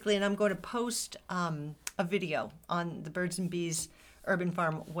basically, and I'm going to post a video on the Birds and Bees Urban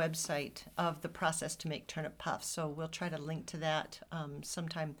Farm website of the process to make turnip puffs. So we'll try to link to that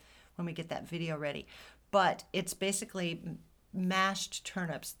sometime when we get that video ready. But it's basically mashed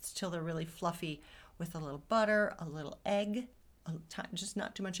turnips till they're really fluffy, with a little butter, a little egg, just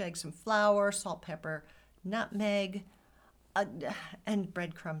not too much egg, some flour, salt, pepper, nutmeg, and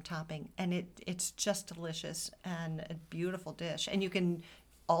breadcrumb topping. And it's just delicious and a beautiful dish. And you can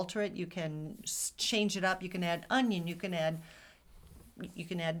alter it, you can change it up, you can add onion, you can add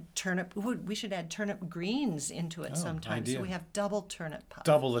turnip. We should add turnip greens into it sometimes. idea. So we have double turnip puff.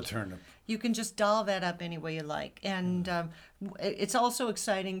 Double the turnip. You can just doll that up any way you like. And it's also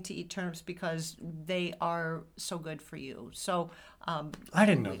exciting to eat turnips because they are so good for you. So I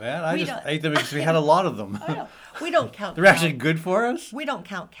didn't know that. I we just don't- ate them because we had a lot of them. I know. We don't count. They're actually good for us? We don't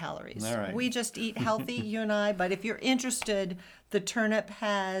count calories. All right. We just eat healthy, you and I. But if you're interested, the turnip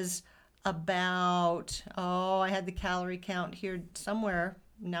has about, I had the calorie count here somewhere.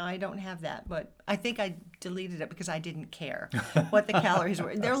 Now I don't have that, but I think I deleted it because I didn't care what the calories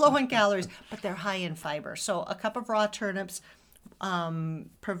were. They're low in calories, but they're high in fiber. So a cup of raw turnips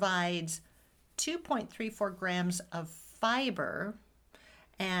provides 2.34 grams of fiber,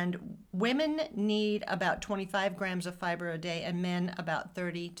 and women need about 25 grams of fiber a day, and men about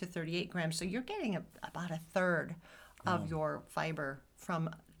 30 to 38 grams. So you're getting about a third of your fiber from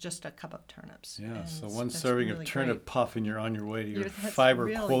just a cup of turnips. Yeah, and so one that's serving really of turnip great. puff and you're on your way to your That's fiber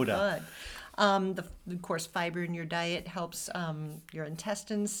really quota. good. Of course, fiber in your diet helps your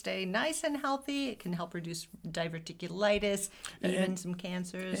intestines stay nice and healthy. It can help reduce diverticulitis, even some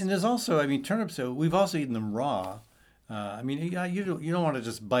cancers. And there's also, I mean, turnips, we've also eaten them raw. I mean, you don't want to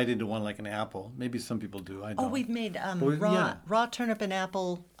just bite into one like an apple. Maybe some people do. I don't. Oh, we've made yeah. raw turnip and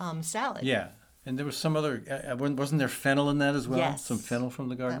apple salad. Yeah. And there was some other, wasn't there fennel in that as well? Yes. Some fennel from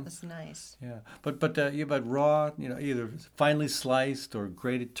the garden? That was nice. Yeah. But raw, either finely sliced or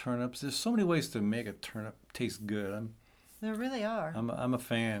grated turnips. There's so many ways to make a turnip taste good. There really are. I'm a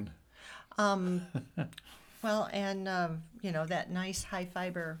fan. Well, and, that nice high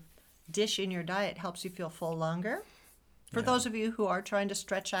fiber dish in your diet helps you feel full longer. For those of you who are trying to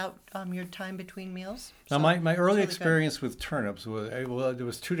stretch out your time between meals. Now, So my it's early really experience with turnips was, there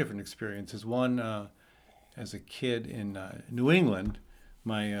was two different experiences. One, as a kid in New England,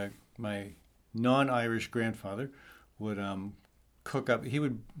 my non-Irish grandfather would cook up. He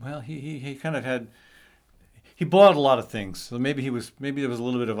would, he kind of had, he boiled a lot of things. So maybe there was a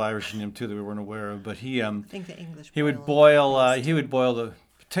little bit of Irish in him too that we weren't aware of. But he, I think the English. he would boil the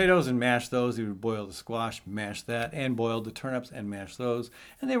potatoes and mash those. He would boil the squash, mash that, and boil the turnips and mash those.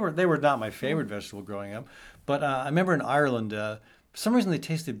 And they were not my favorite vegetable growing up. But I remember in Ireland, for some reason they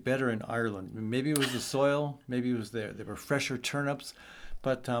tasted better in Ireland. Maybe it was the soil, maybe it was they were fresher turnips.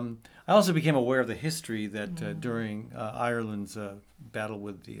 But I also became aware of the history that during Ireland's battle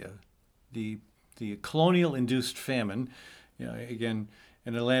with the colonial-induced famine, again,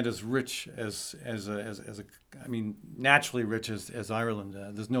 in a land as rich naturally rich as Ireland,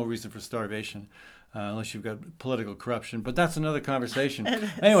 there's no reason for starvation unless you've got political corruption. But that's another conversation.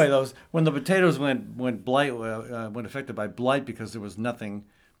 Anyway, when the potatoes went affected by blight because there was nothing,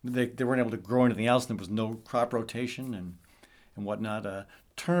 they weren't able to grow anything else, and there was no crop rotation and whatnot.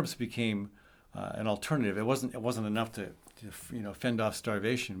 Turnips became an alternative. It wasn't enough to fend off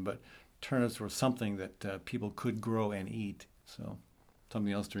starvation, but turnips were something that people could grow and eat. So.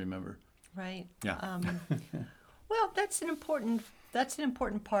 Something else to remember. Right. Yeah. Well, that's an important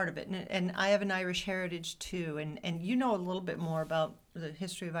part of it, and I have an Irish heritage too, and you know a little bit more about the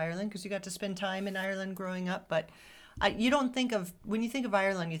history of Ireland because you got to spend time in Ireland growing up. But you don't think of, when you think of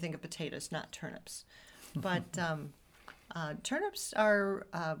Ireland, you think of potatoes, not turnips. But turnips are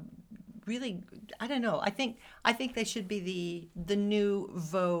really, I don't know. I think they should be the new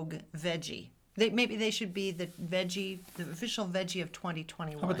vogue veggie. Maybe they should be the official veggie of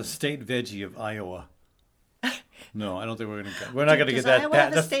 2021. How about the state veggie of Iowa? No, I don't think we're not going to get that. Does Iowa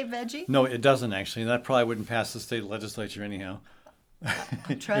have a state veggie? No, it doesn't actually. That probably wouldn't pass the state legislature anyhow.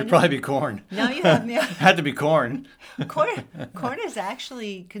 It'd to- probably be corn. Now you have me. Had to be corn. Corn is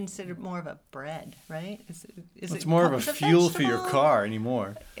actually considered more of a bread, right? It's more of a fuel for your car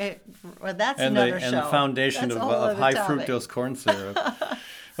anymore. Well, that's another show. And the foundation That's a whole of other high topic. fructose corn syrup.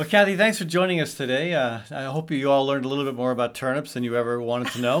 Well, Kathy, thanks for joining us today. I hope you all learned a little bit more about turnips than you ever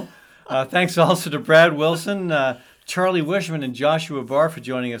wanted to know. Thanks also to Brad Wilson, Charlie Wishman, and Joshua Barr for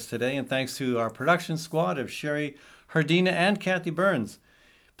joining us today. And thanks to our production squad of Sherry Hardina and Kathy Byrnes.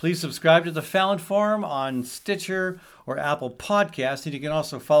 Please subscribe to the Fallon Forum on Stitcher or Apple Podcasts. And you can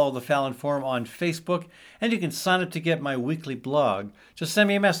also follow the Fallon Forum on Facebook. And you can sign up to get my weekly blog. Just send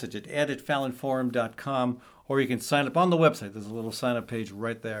me a message at ed@fallonforum.com. Or you can sign up on the website. There's a little sign-up page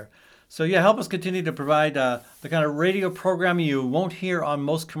right there. So yeah, help us continue to provide the kind of radio programming you won't hear on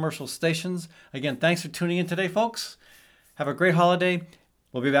most commercial stations. Again, thanks for tuning in today, folks. Have a great holiday.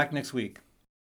 We'll be back next week.